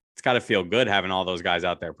it's got to feel good having all those guys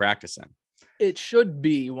out there practicing. It should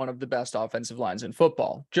be one of the best offensive lines in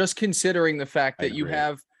football, just considering the fact that you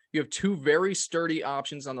have two very sturdy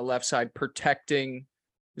options on the left side protecting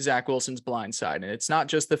Zach Wilson's blind side. And it's not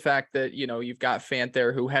just the fact that, you've got Fant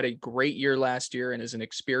there, who had a great year last year and is an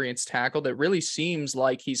experienced tackle that really seems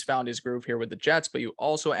like he's found his groove here with the Jets, but you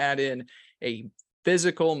also add in a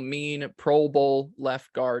physical, mean Pro Bowl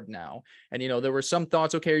left guard now. And, there were some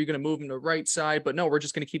thoughts, okay, are you going to move him to the right side? But no, we're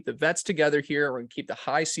just going to keep the vets together here. We're going to keep the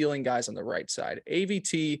high ceiling guys on the right side.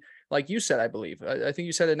 AVT, like you said, I believe, I think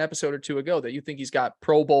you said an episode or two ago that you think he's got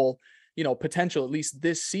Pro Bowl, potential, at least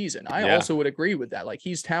this season. I also would agree with that. Like,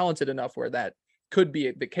 he's talented enough where that could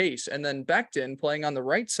be the case. And then Becton playing on the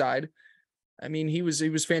right side, I mean, he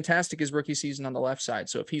was fantastic his rookie season on the left side.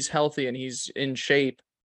 So if he's healthy and he's in shape,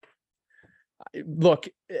 look,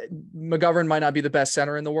 McGovern might not be the best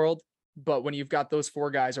center in the world, but when you've got those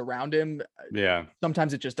four guys around him,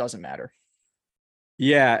 sometimes it just doesn't matter.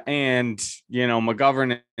 Yeah, and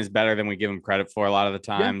McGovern is better than we give him credit for a lot of the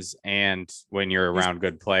times. Yeah. And when you're around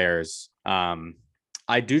good players,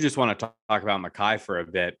 I do just want to talk about Makai for a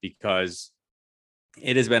bit, because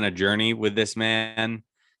it has been a journey with this man,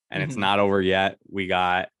 and it's not over yet. We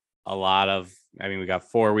got we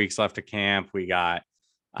got 4 weeks left of camp. We got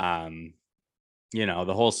the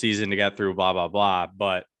whole season to get through, blah, blah, blah.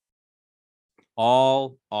 But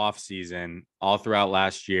all off season, all throughout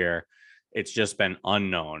last year, it's just been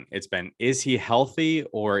unknown. It's been, is he healthy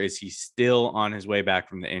or is he still on his way back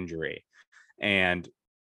from the injury? And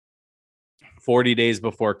 40 days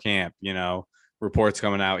before camp, reports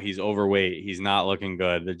coming out, he's overweight. He's not looking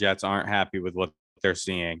good. The Jets aren't happy with what they're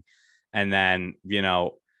seeing. And then,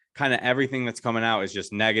 kind of everything that's coming out is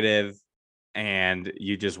just negative, and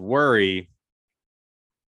you just worry.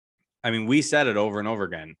 I mean, we said it over and over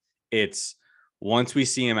again. It's once we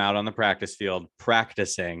see him out on the practice field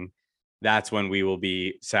practicing, that's when we will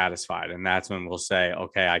be satisfied. And that's when we'll say,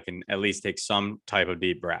 okay, I can at least take some type of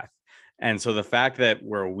deep breath. And so the fact that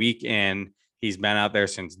we're a week in, he's been out there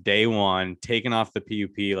since day one, taken off the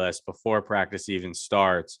PUP list before practice even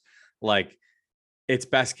starts, like, it's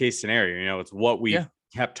best case scenario. It's what we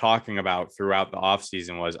kept talking about throughout the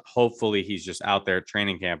offseason was hopefully he's just out there at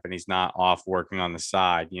training camp and he's not off working on the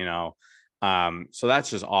side, so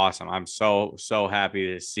that's just awesome. I'm so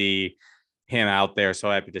happy to see him out there. So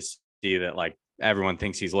happy to see that, like, everyone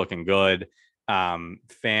thinks he's looking good.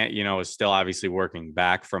 Fant, is still obviously working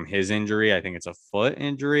back from his injury. I think it's a foot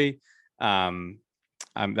injury.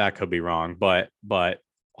 That could be wrong, but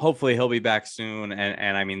hopefully he'll be back soon.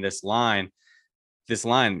 And I mean, this line,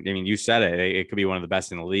 I mean, you said it could be one of the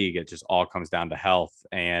best in the league. It just all comes down to health.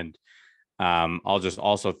 And I'll just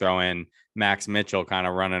also throw in Max Mitchell kind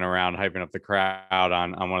of running around, hyping up the crowd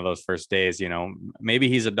on one of those first days. Maybe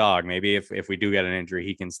he's a dog. Maybe if we do get an injury,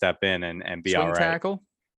 he can step in and be all right. Swing tackle.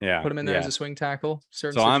 Yeah. Put him in there as a swing tackle.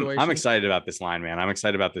 So I'm excited about this line, man. I'm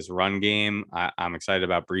excited about this run game. I'm excited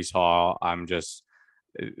about Breece Hall. I'm just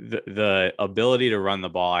the ability to run the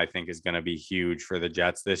ball, I think, is going to be huge for the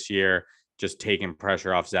Jets this year. Just taking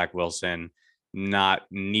pressure off Zach Wilson, not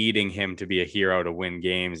needing him to be a hero to win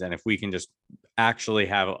games. And if we can just actually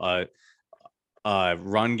have a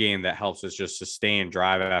run game that helps us just sustain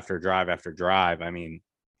drive after drive after drive, I mean,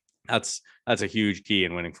 that's a huge key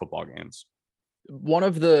in winning football games. One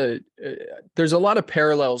of there's a lot of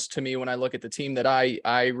parallels to me when I look at the team that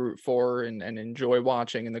I root for and enjoy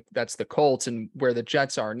watching, and that's the Colts, and where the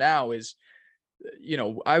Jets are now is,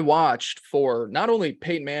 I watched for not only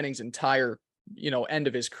Peyton Manning's entire, end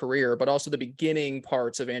of his career, but also the beginning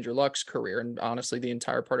parts of Andrew Luck's career. And honestly, the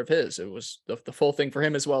entire part of his, it was the full thing for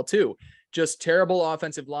him as well, too. Just terrible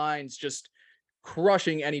offensive lines, just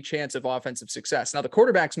crushing any chance of offensive success. Now the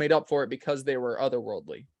quarterbacks made up for it because they were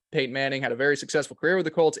otherworldly. Peyton Manning had a very successful career with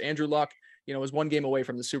the Colts. Andrew Luck, was one game away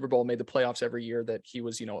from the Super Bowl, made the playoffs every year that he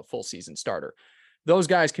was, a full season starter. Those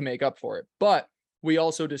guys can make up for it. But we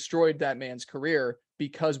also destroyed that man's career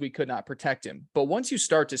because we could not protect him. But once you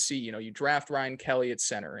start to see, you draft Ryan Kelly at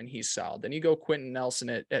center and he's solid. Then you go Quentin Nelson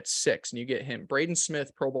at 6 and you get him. Braden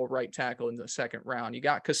Smith, Pro Bowl right tackle in the second round. You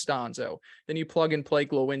got Costanzo. Then you plug in Blake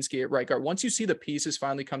Lewinsky at right guard. Once you see the pieces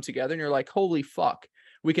finally come together and you're like, holy fuck,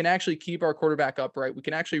 we can actually keep our quarterback upright. We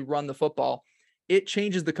can actually run the football. It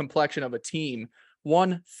changes the complexion of a team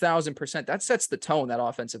 1,000%. That sets the tone, that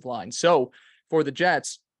offensive line. So for the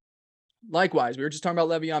Jets, likewise, we were just talking about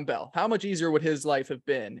Le'Veon Bell. How much easier would his life have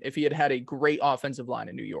been if he had had a great offensive line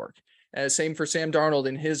in New York? Same for Sam Darnold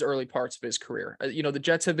in his early parts of his career. The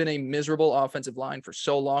Jets have been a miserable offensive line for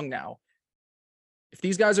so long now.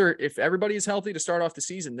 If everybody is healthy to start off the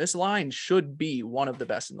season, this line should be one of the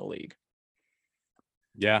best in the league.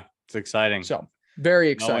 Yeah, it's exciting. So very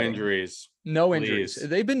exciting. No injuries.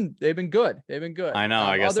 They've been good. I know.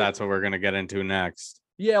 I guess that's what we're going to get into next.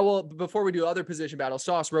 Yeah, well, before we do other position battles,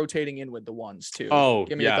 Sauce rotating in with the ones too. Oh,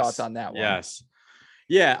 give me your thoughts on that one. Yes.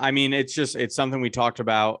 Yeah, I mean, it's something we talked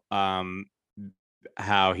about,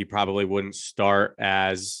 how he probably wouldn't start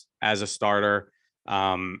as a starter.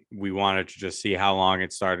 We wanted to just see how long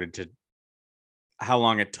it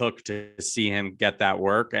took to see him get that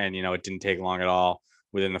work. And, it didn't take long at all.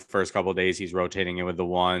 Within the first couple of days, he's rotating in with the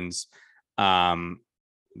ones.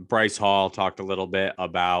 Bryce Hall talked a little bit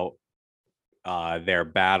about their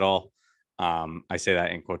battle. I say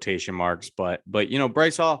that in quotation marks, but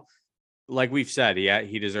Bryce Hall, like we've said,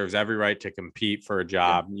 he deserves every right to compete for a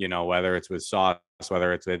job, whether it's with Sauce,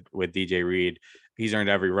 whether it's with DJ Reed, he's earned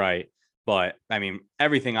every right. But I mean,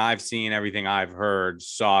 everything I've seen, everything I've heard,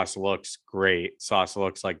 Sauce looks great. Sauce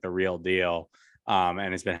looks like the real deal.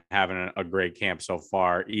 And has been having a great camp so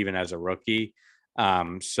far, even as a rookie.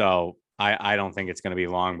 So I don't think it's going to be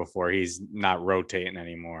long before he's not rotating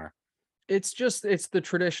anymore. It's the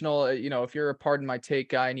traditional, if you're a pardon my take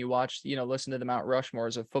guy and you watch, listen to the Mount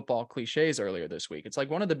Rushmores of football cliches earlier this week. It's like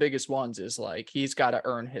one of the biggest ones is like, he's got to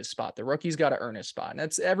earn his spot. The rookie's got to earn his spot. And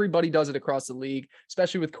that's everybody does it across the league,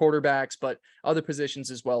 especially with quarterbacks, but other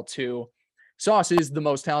positions as well too. Sauce is the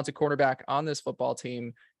most talented quarterback on this football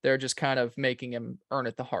team. They're just kind of making him earn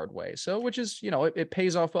it the hard way. So, which is, it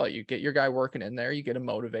pays off well. You get your guy working in there, you get him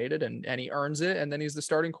motivated and he earns it. And then he's the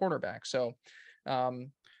starting cornerback. So,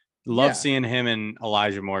 Love seeing him and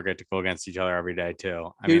Elijah Moore get to go against each other every day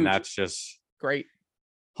too. I mean, that's just great.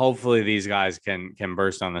 Hopefully these guys can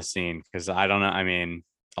burst on the scene, because I don't know. I mean,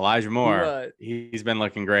 Elijah Moore, he's been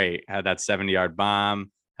looking great. Had that 70-yard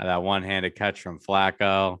bomb, had that one-handed catch from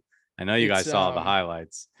Flacco. I know you guys saw the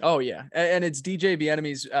highlights. Oh yeah, and it's DJ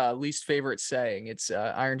Bieniemy's least favorite saying. It's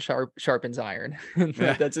iron sharpens iron.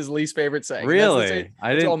 That's his least favorite saying. Really?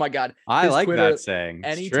 Oh my god, I like Twitter, that saying.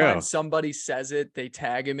 Anytime somebody says it, they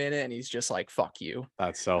tag him in it, and he's just like, "Fuck you."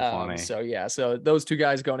 That's so funny. So those two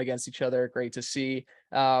guys going against each other, great to see.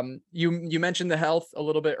 You mentioned the health a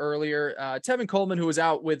little bit earlier. Tevin Coleman, who was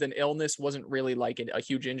out with an illness, wasn't really like a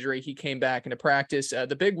huge injury. He came back into practice.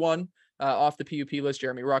 The big one. Off the PUP list,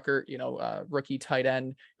 Jeremy Ruckert, rookie tight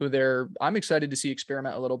end, who I'm excited to see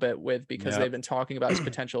experiment a little bit with, because they've been talking about his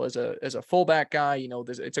potential as a fullback guy.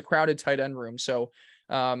 It's a crowded tight end room. So,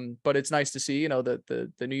 but it's nice to see,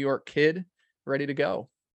 the New York kid ready to go.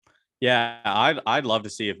 Yeah, I'd love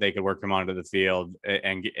to see if they could work him onto the field,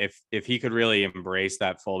 and if he could really embrace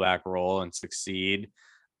that fullback role and succeed,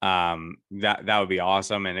 that would be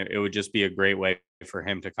awesome. And it would just be a great way for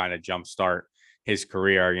him to kind of jumpstart his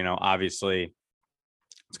career. Obviously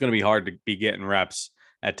it's going to be hard to be getting reps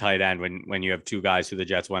at tight end when you have two guys who the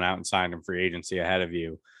Jets went out and signed in free agency ahead of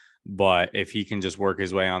you. But if he can just work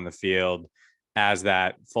his way on the field as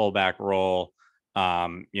that fullback role,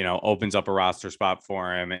 opens up a roster spot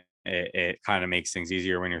for him. It kind of makes things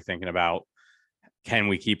easier when you're thinking about, can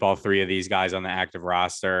we keep all three of these guys on the active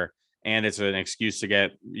roster? And it's an excuse to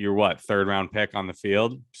get your third round pick on the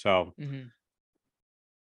field. So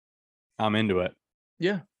I'm into it.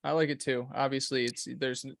 Yeah, I like it too. Obviously,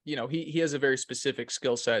 he has a very specific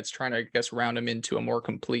skill set. It's trying to, I guess, round him into a more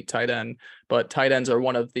complete tight end. But tight ends are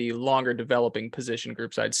one of the longer developing position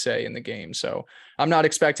groups, I'd say, in the game. So I'm not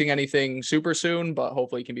expecting anything super soon, but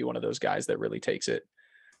hopefully he can be one of those guys that really takes it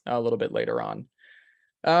a little bit later on.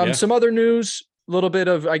 Some other news. A little bit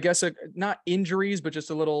of, I guess, not injuries, but just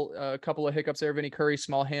a couple of hiccups there. Vinny Curry,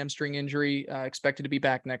 small hamstring injury, expected to be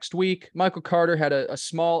back next week. Michael Carter had a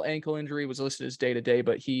small ankle injury, was listed as day-to-day,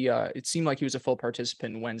 but it seemed like he was a full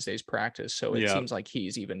participant in Wednesday's practice. So it seems like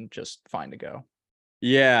he's even just fine to go.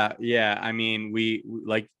 Yeah. I mean,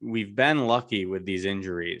 we've been lucky with these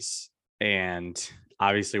injuries, and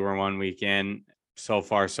obviously we're 1 week in. So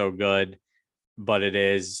far, so good. But it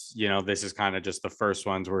is, this is kind of just the first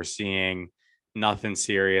ones we're seeing nothing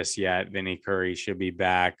serious yet. Vinny Curry should be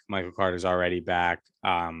back. Michael Carter's already back.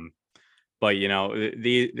 But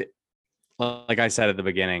the like I said at the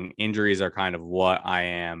beginning, injuries are kind of what I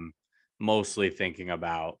am mostly thinking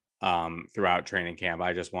about throughout training camp.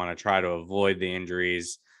 I just want to try to avoid the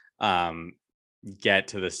injuries, get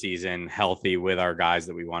to the season healthy with our guys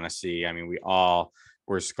that we want to see. I mean, we all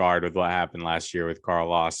were scarred with what happened last year with Carl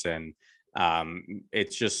Lawson.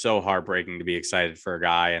 It's just so heartbreaking to be excited for a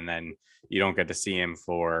guy and then you don't get to see him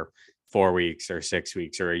for 4 weeks or 6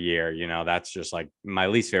 weeks or a year. That's just like my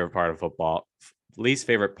least favorite part of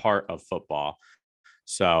football.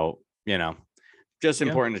 So, just Yeah.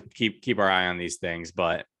 important to keep our eye on these things,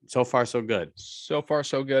 but so far so good. So far,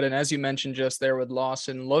 so good. And as you mentioned just there with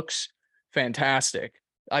Lawson, looks fantastic.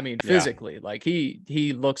 I mean, Yeah. physically, like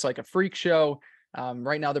he looks like a freak show.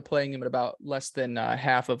 Right now they're playing him at about less than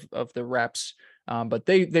half of the reps. But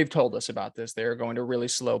they've told us about this. They're going to really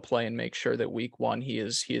slow play and make sure that week one he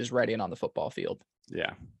is ready and on the football field.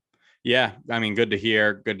 Yeah. Yeah. I mean, good to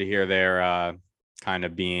hear they're kind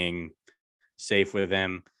of being safe with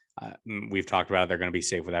him. We've talked about it. They're going to be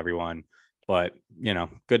safe with everyone, but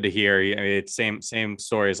good to hear. I mean, it's same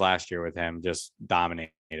story as last year with him, just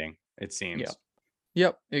dominating, it seems.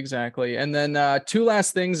 Yep, exactly. And then two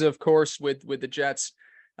last things, of course, with the Jets,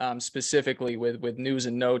 specifically with news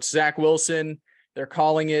and notes. Zach Wilson, they're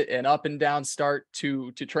calling it an up and down start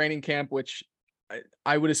to training camp, which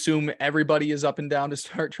I would assume everybody is up and down to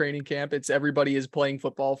start training camp. It's everybody is playing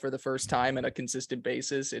football for the first time on a consistent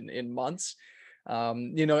basis in months.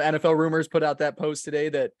 NFL Rumors put out that post today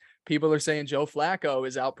that people are saying Joe Flacco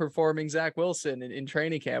is outperforming Zach Wilson in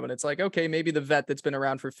training camp. And it's like, okay, maybe the vet that's been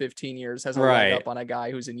around for 15 years has a leg up on a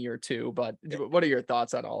guy who's in year 2. But what are your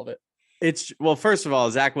thoughts on all of it? Well, first of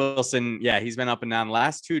all, Zach Wilson, yeah, he's been up and down. The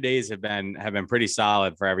last 2 days have been pretty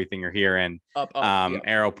solid for everything you're hearing. Up,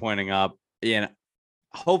 arrow pointing up.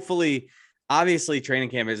 Hopefully, obviously training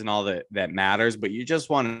camp isn't all that matters, but you just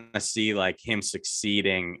want to see like him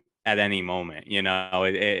succeeding at any moment.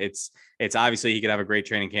 It's obviously he could have a great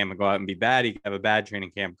training camp and go out and be bad. He could have a bad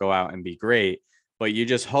training camp, go out and be great. But you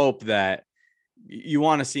just hope that you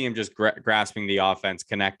want to see him just grasping the offense,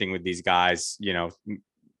 connecting with these guys,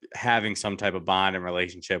 having some type of bond and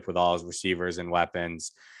relationship with all his receivers and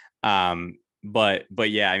weapons. But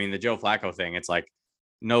yeah, I mean, the Joe Flacco thing, it's like,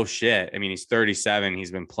 no shit. I mean, he's 37.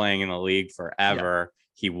 He's been playing in the league forever. Yeah.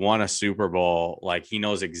 He won a Super Bowl. Like, he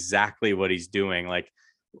knows exactly what he's doing. Like,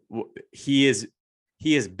 he is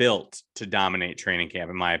built to dominate training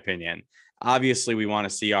camp, in my opinion. Obviously, we want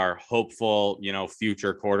to see our hopeful,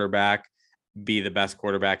 future quarterback be the best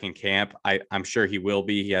quarterback in camp. I'm sure he will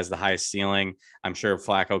be. He has the highest ceiling. I'm sure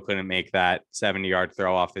Flacco couldn't make that 70-yard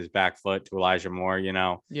throw off his back foot to Elijah Moore,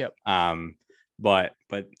 Yep. But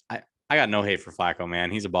I got no hate for Flacco,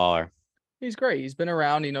 man. He's a baller. He's great. He's been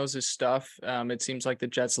around. He knows his stuff. It seems like the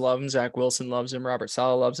Jets love him. Zach Wilson loves him. Robert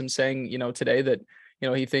Saleh loves him, saying, today that,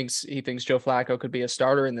 he thinks Joe Flacco could be a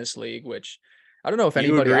starter in this league, which I don't know if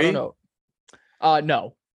anybody, I don't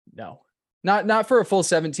know. No, not for a full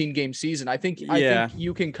 17 game season. I think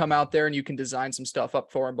you can come out there and you can design some stuff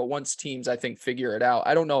up for him. But once teams, I think, figure it out,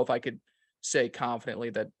 I don't know if I could say confidently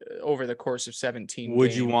that over the course of 17 would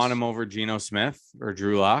games, you want him over Geno Smith or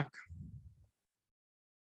Drew Lock?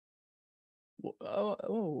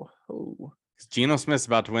 Oh. Geno Smith's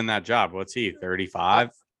about to win that job. What's he,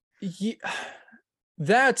 35? Yeah,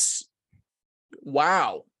 that's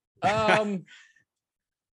wow.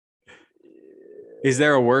 Is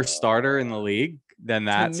there a worse starter in the league than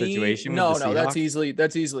that situation? No, that's easily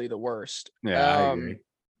the worst. Yeah, I agree.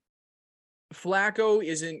 Flacco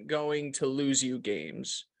isn't going to lose you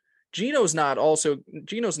games. Geno's not going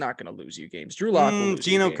to lose you games. Drew Lock will lose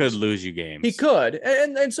Geno you games. could lose you games. He could,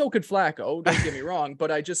 and so could Flacco. Don't get me wrong,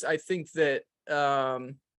 but I think that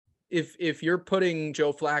if you're putting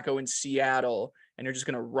Joe Flacco in Seattle and you're just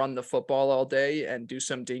going to run the football all day and do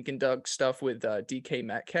some dink and dunk stuff with DK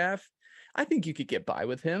Metcalf, I think you could get by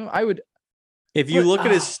with him. I would. If you look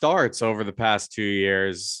at his starts over the past 2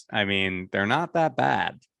 years, I mean, they're not that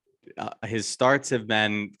bad. His starts have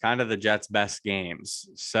been kind of the Jets' best games.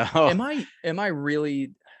 So am I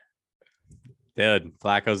really? Dude,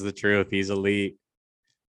 Flacco's the truth. He's elite.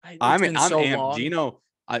 I'm so amped. long. Geno,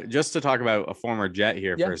 just to talk about a former Jet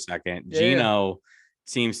here for a second. Yeah, Geno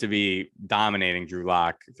seems to be dominating Drew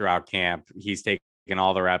Lock throughout camp. He's taking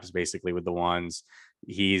all the reps basically with the ones.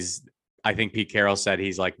 I think Pete Carroll said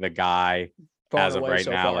he's like the guy as of right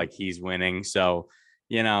now, like he's winning. So,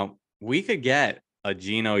 we could get a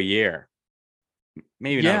Geno year,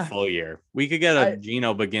 maybe not a full year. We could get a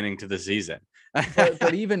Geno beginning to the season.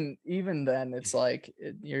 but even then, it's like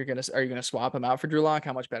are you gonna swap him out for Drew Lock?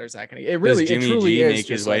 How much better is that gonna? Does It Jimmy truly G is make his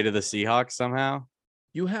just way like to the Seahawks somehow?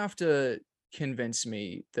 you have to convince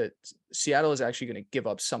me that Seattle is actually going to give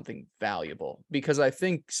up something valuable, because I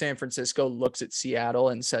think San Francisco looks at Seattle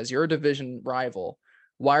and says, you're a division rival.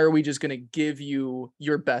 Why are we just going to give you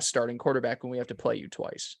your best starting quarterback when we have to play you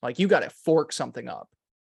twice? Like, you got to fork something up.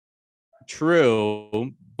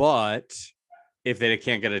 True, but if they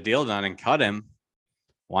can't get a deal done and cut him,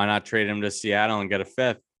 why not trade him to Seattle and get a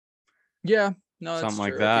fifth? Yeah, no, that's Something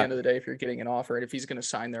like true. At the that. end of the day, if you're getting an offer and if he's going to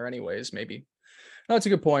sign there anyways, maybe. No, that's a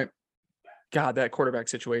good point. God, that quarterback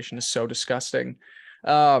situation is so disgusting.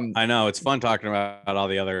 I know it's fun talking about all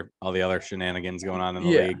the other shenanigans going on in the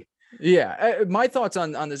league. Yeah. My thoughts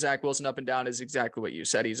on the Zach Wilson up and down is exactly what you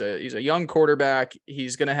said. He's a young quarterback.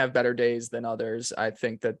 He's going to have better days than others. I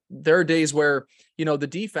think that there are days where, the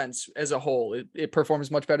defense as a whole, it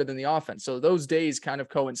performs much better than the offense. So those days kind of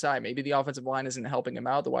coincide. Maybe the offensive line isn't helping him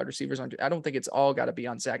out. The wide receivers aren't. I don't think it's all got to be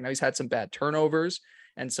on Zach. Now, he's had some bad turnovers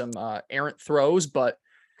and some errant throws, but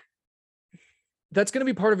that's going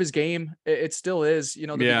to be part of his game. It still is, the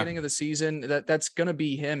beginning of the season, that's going to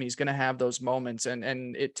be him. He's going to have those moments,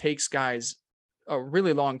 and it takes guys a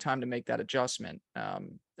really long time to make that adjustment.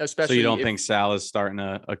 Especially. So you don't think Sal is starting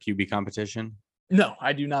a QB competition? No,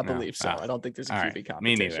 I do not believe so. I don't think there's a QB competition.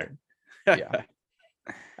 Me neither. Yeah.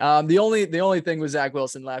 The only thing with Zach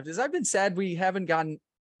Wilson left is I've been sad we haven't gotten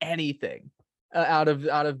anything out of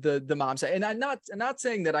the mom side. And I'm not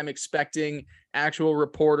saying that I'm expecting actual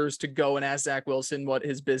reporters to go and ask Zach Wilson what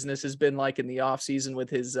his business has been like in the off season with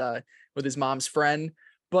his mom's friend,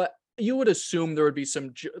 but you would assume there would be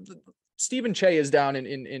some. Stephen Che is down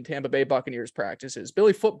in Tampa Bay Buccaneers practices.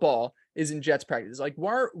 Billy Football is in Jets practices. Like,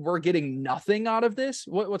 we're getting nothing out of this.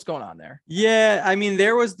 What's going on there? Yeah, I mean,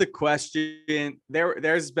 there was the question.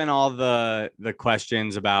 There's been all the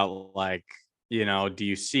questions about, like, do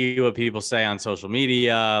you see what people say on social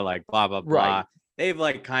media? Like, blah, blah, blah. Right. They've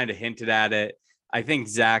like kind of hinted at it. I think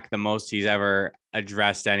Zach, the most he's ever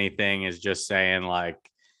addressed anything is just saying, like,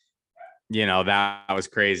 that was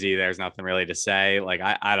crazy. There's nothing really to say. Like,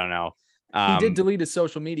 I don't know. He did delete his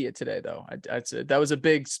social media today, though. That was a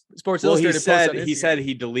big Sports Illustrated post. He said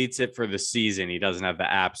he deletes it for the season. He doesn't have the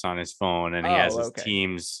apps on his phone, and he has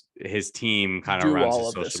his team kind of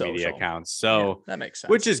runs his social media accounts. So that makes sense.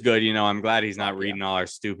 Which is good. I'm glad he's not reading all our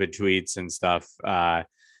stupid tweets and stuff.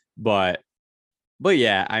 But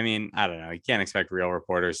yeah, I mean, I don't know. You can't expect real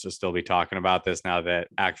reporters to still be talking about this now that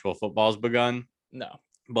actual football's begun. No.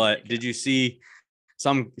 But did you see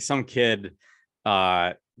some kid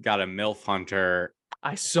got a MILF Hunter?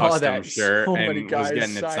 I saw that shirt so and was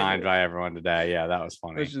getting it signed by everyone today. Yeah, that was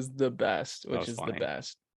funny. Which is the best. The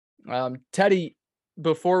best. Teddy,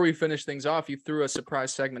 before we finish things off, you threw a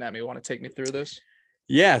surprise segment at me. You want to take me through this?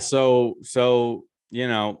 Yeah. So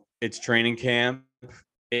it's training camp.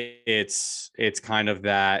 It's kind of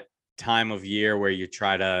that time of year where you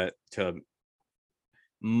try to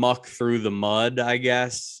muck through the mud, I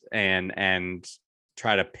guess, and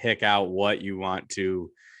try to pick out what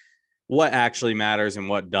actually matters and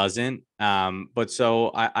what doesn't. But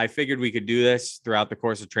so I figured we could do this throughout the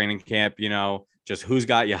course of training camp, just who's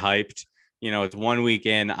got you hyped. It's 1 week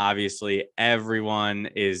in, obviously everyone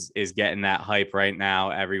is getting that hype right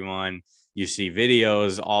now. You see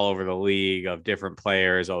videos all over the league of different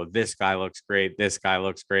players. Oh, this guy looks great. This guy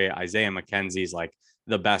looks great. Isaiah McKenzie's like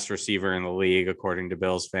the best receiver in the league, according to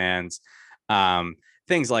Bills fans.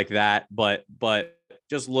 Things like that. But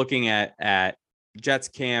just looking at Jets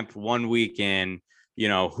camp 1 week in,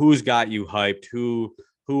 who's got you hyped?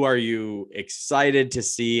 Who are you excited to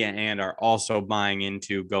see and are also buying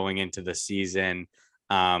into going into the season?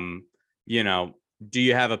 Do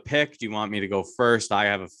you have a pick? Do you want me to go first? I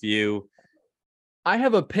have a few. I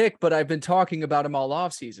have a pick, but I've been talking about him all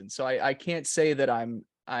off season, so I can't say that I'm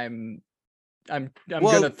going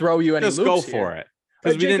to throw you any loops here. Just go for it,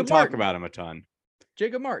 because we didn't talk about him a ton.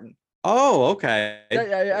 Jacob Martin. Oh, okay.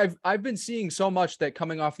 I've been seeing so much that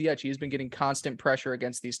coming off the edge, he's been getting constant pressure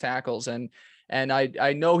against these tackles, and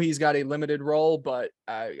I know he's got a limited role, but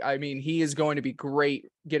I mean, he is going to be great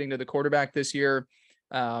getting to the quarterback this year.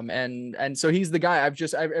 And so he's the guy.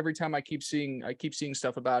 Every time I keep seeing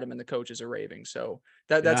stuff about him and the coaches are raving. So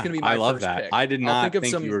that's going to be my first pick. I did not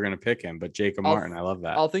think you were going to pick him, but Jacob Martin, I love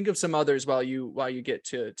that. I'll think of some others while you get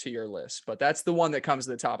to your list, but that's the one that comes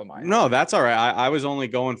to the top of my head. No, that's all right. I was only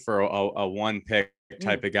going for a one pick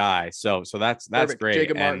type of guy. So that's Perfect. great.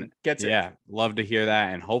 Jacob Martin gets it. Yeah. Love to hear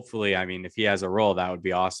that. And hopefully, I mean, if he has a role, that would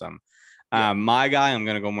be awesome. My guy, I'm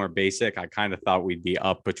going to go more basic. I kind of thought we'd be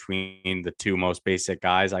up between the two most basic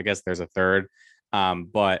guys. I guess there's a third.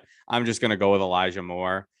 But I'm just going to go with Elijah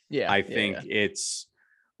Moore. Yeah. I think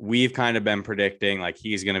we've kind of been predicting like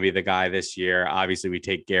he's going to be the guy this year. Obviously we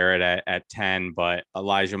take Garrett at 10, but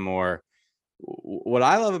Elijah Moore, what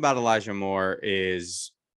I love about Elijah Moore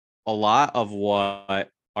is a lot of what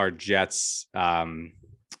our Jets fandom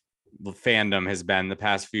has been the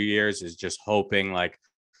past few years is just hoping like,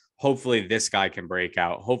 hopefully this guy can break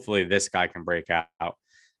out. Hopefully this guy can break out.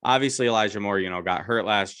 Obviously Elijah Moore, got hurt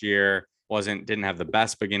last year, didn't have the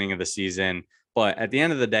best beginning of the season. But at the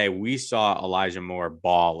end of the day, we saw Elijah Moore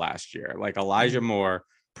ball last year. Like Elijah Moore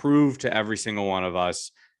proved to every single one of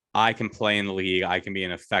us, I can play in the league. I can be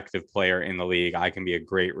an effective player in the league. I can be a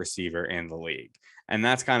great receiver in the league. And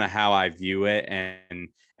that's kind of how I view it. And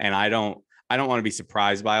I don't want to be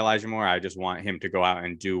surprised by Elijah Moore. I just want him to go out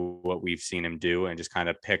and do what we've seen him do and just kind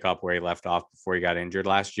of pick up where he left off before he got injured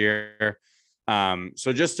last year.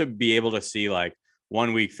 So just to be able to see like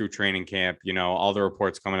 1 week through training camp, all the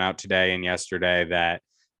reports coming out today and yesterday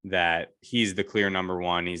that he's the clear number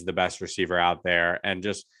one, he's the best receiver out there, and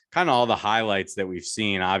just kind of all the highlights that we've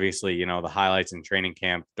seen. Obviously, the highlights in training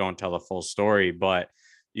camp don't tell the full story, but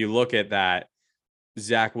you look at that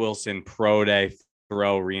Zach Wilson pro day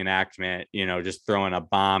throw reenactment, just throwing a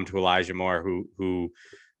bomb to Elijah Moore, who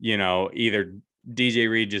either DJ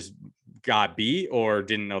Reed just got beat or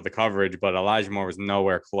didn't know the coverage, but Elijah Moore was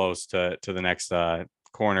nowhere close to the next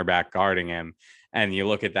cornerback guarding him. And you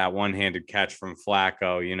look at that one-handed catch from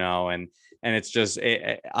Flacco, and it's just,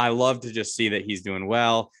 I love to just see that he's doing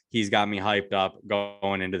well. He's got me hyped up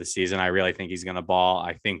going into the season. I really think he's going to ball.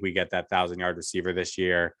 I think we get that 1,000-yard receiver this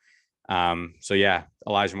year. So yeah,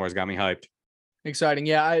 Elijah Moore's got me hyped. Exciting.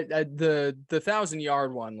 Yeah. The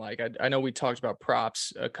 1,000-yard one, like I know we talked about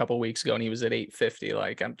props a couple weeks ago and he was at 850.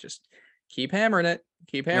 Like I'm just keep hammering it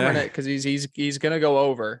because he's going to go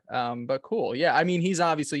over. But cool. Yeah. I mean, he's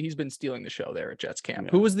been stealing the show there at Jets camp.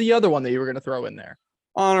 Yeah. Who was the other one that you were going to throw in there?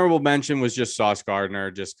 Honorable mention was just Sauce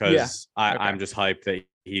Gardner, just because I'm just hyped that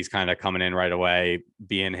he's kind of coming in right away,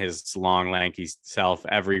 being his long, lanky self.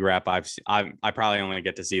 Every rep I probably only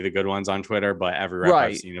get to see the good ones on Twitter, but every rep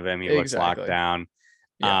I've seen of him, he looks locked down.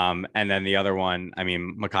 Yeah. And then the other one, I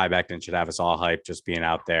mean, Mekhi Becton should have us all hyped just being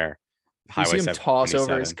out there. You see him toss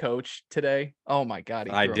over his coach today? Oh my God.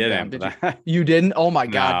 I didn't. Did you didn't? Oh my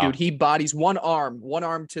God, dude. He bodies one arm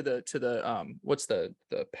to the what's the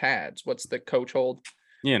pads? What's the coach hold?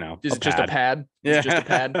 Is it just a pad? Yeah. It's just a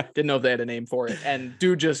pad. Didn't know if they had a name for it. And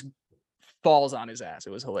dude just falls on his ass.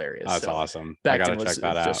 It was hilarious. That's awesome. I gotta check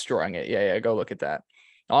that out. Destroying it. Yeah. Go look at that.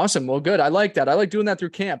 Awesome. Well, good. I like that. I like doing that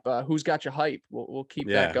through camp. Who's got you hype? We'll keep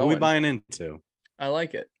that going. Who we buying into? I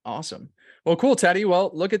like it. Awesome. Well, cool, Teddy.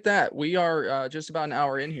 Well, look at that. We are just about an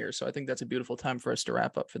hour in here. So I think that's a beautiful time for us to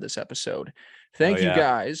wrap up for this episode. Thank you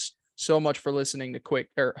guys so much for listening to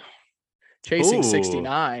Chasing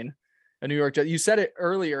 69. A New York Jet. You said it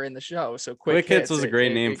earlier in the show. So Quick Hits was a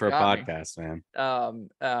great name for a podcast, man.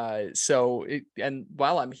 And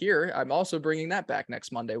while I'm here, I'm also bringing that back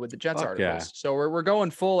next Monday with the Jets articles. Yeah. So we're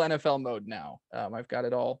going full NFL mode now. I've got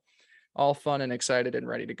it all fun and excited and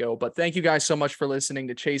ready to go. But thank you guys so much for listening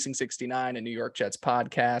to Chasing 69, a New York Jets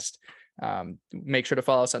podcast. Make sure to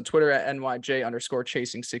follow us on Twitter at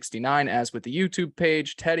NYJ_chasing69, as with the YouTube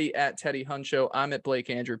page. Teddy at Teddy Huncho. I'm at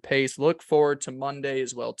Blake Andrew Pace. Look forward to Monday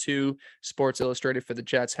as well too. Sports Illustrated for the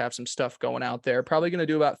Jets have some stuff going out there. Probably going to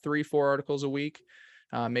do about 3-4 articles a week,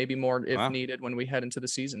 maybe more if needed when we head into the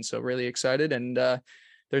season. So really excited, and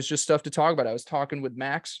there's just stuff to talk about. I was talking with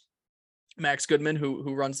Max Goodman,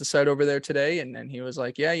 who runs the site over there today. And he was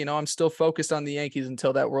like, yeah, I'm still focused on the Yankees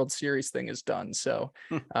until that World Series thing is done. So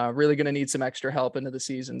really going to need some extra help into the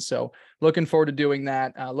season. So looking forward to doing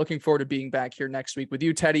that. Looking forward to being back here next week with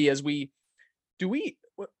you, Teddy,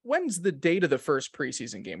 when's the date of the first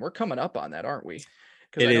preseason game? We're coming up on that, aren't we?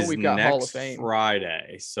 Because I know we've got Hall of Fame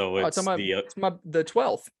Friday. So it's the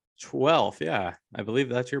 12th. 12th. Yeah. I believe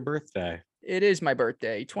that's your birthday. It is my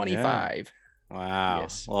birthday, 25. Yeah. Wow.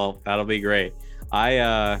 Yes. Well, that'll be great.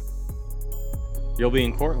 You'll be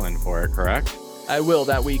in Cortland for it, correct? I will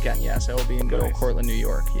that weekend. Yes, I will be in good old Cortland, New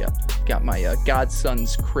York. Yep. Got my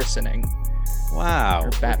godson's christening. Wow.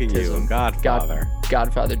 Or baptism. Look at you, Godfather.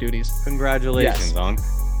 Godfather duties. Congratulations, Unc.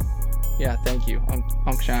 Yeah, thank you,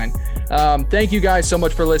 Unc Shine. Thank you guys so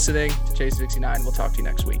much for listening to Chase 69. We'll talk to you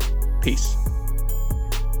next week. Peace.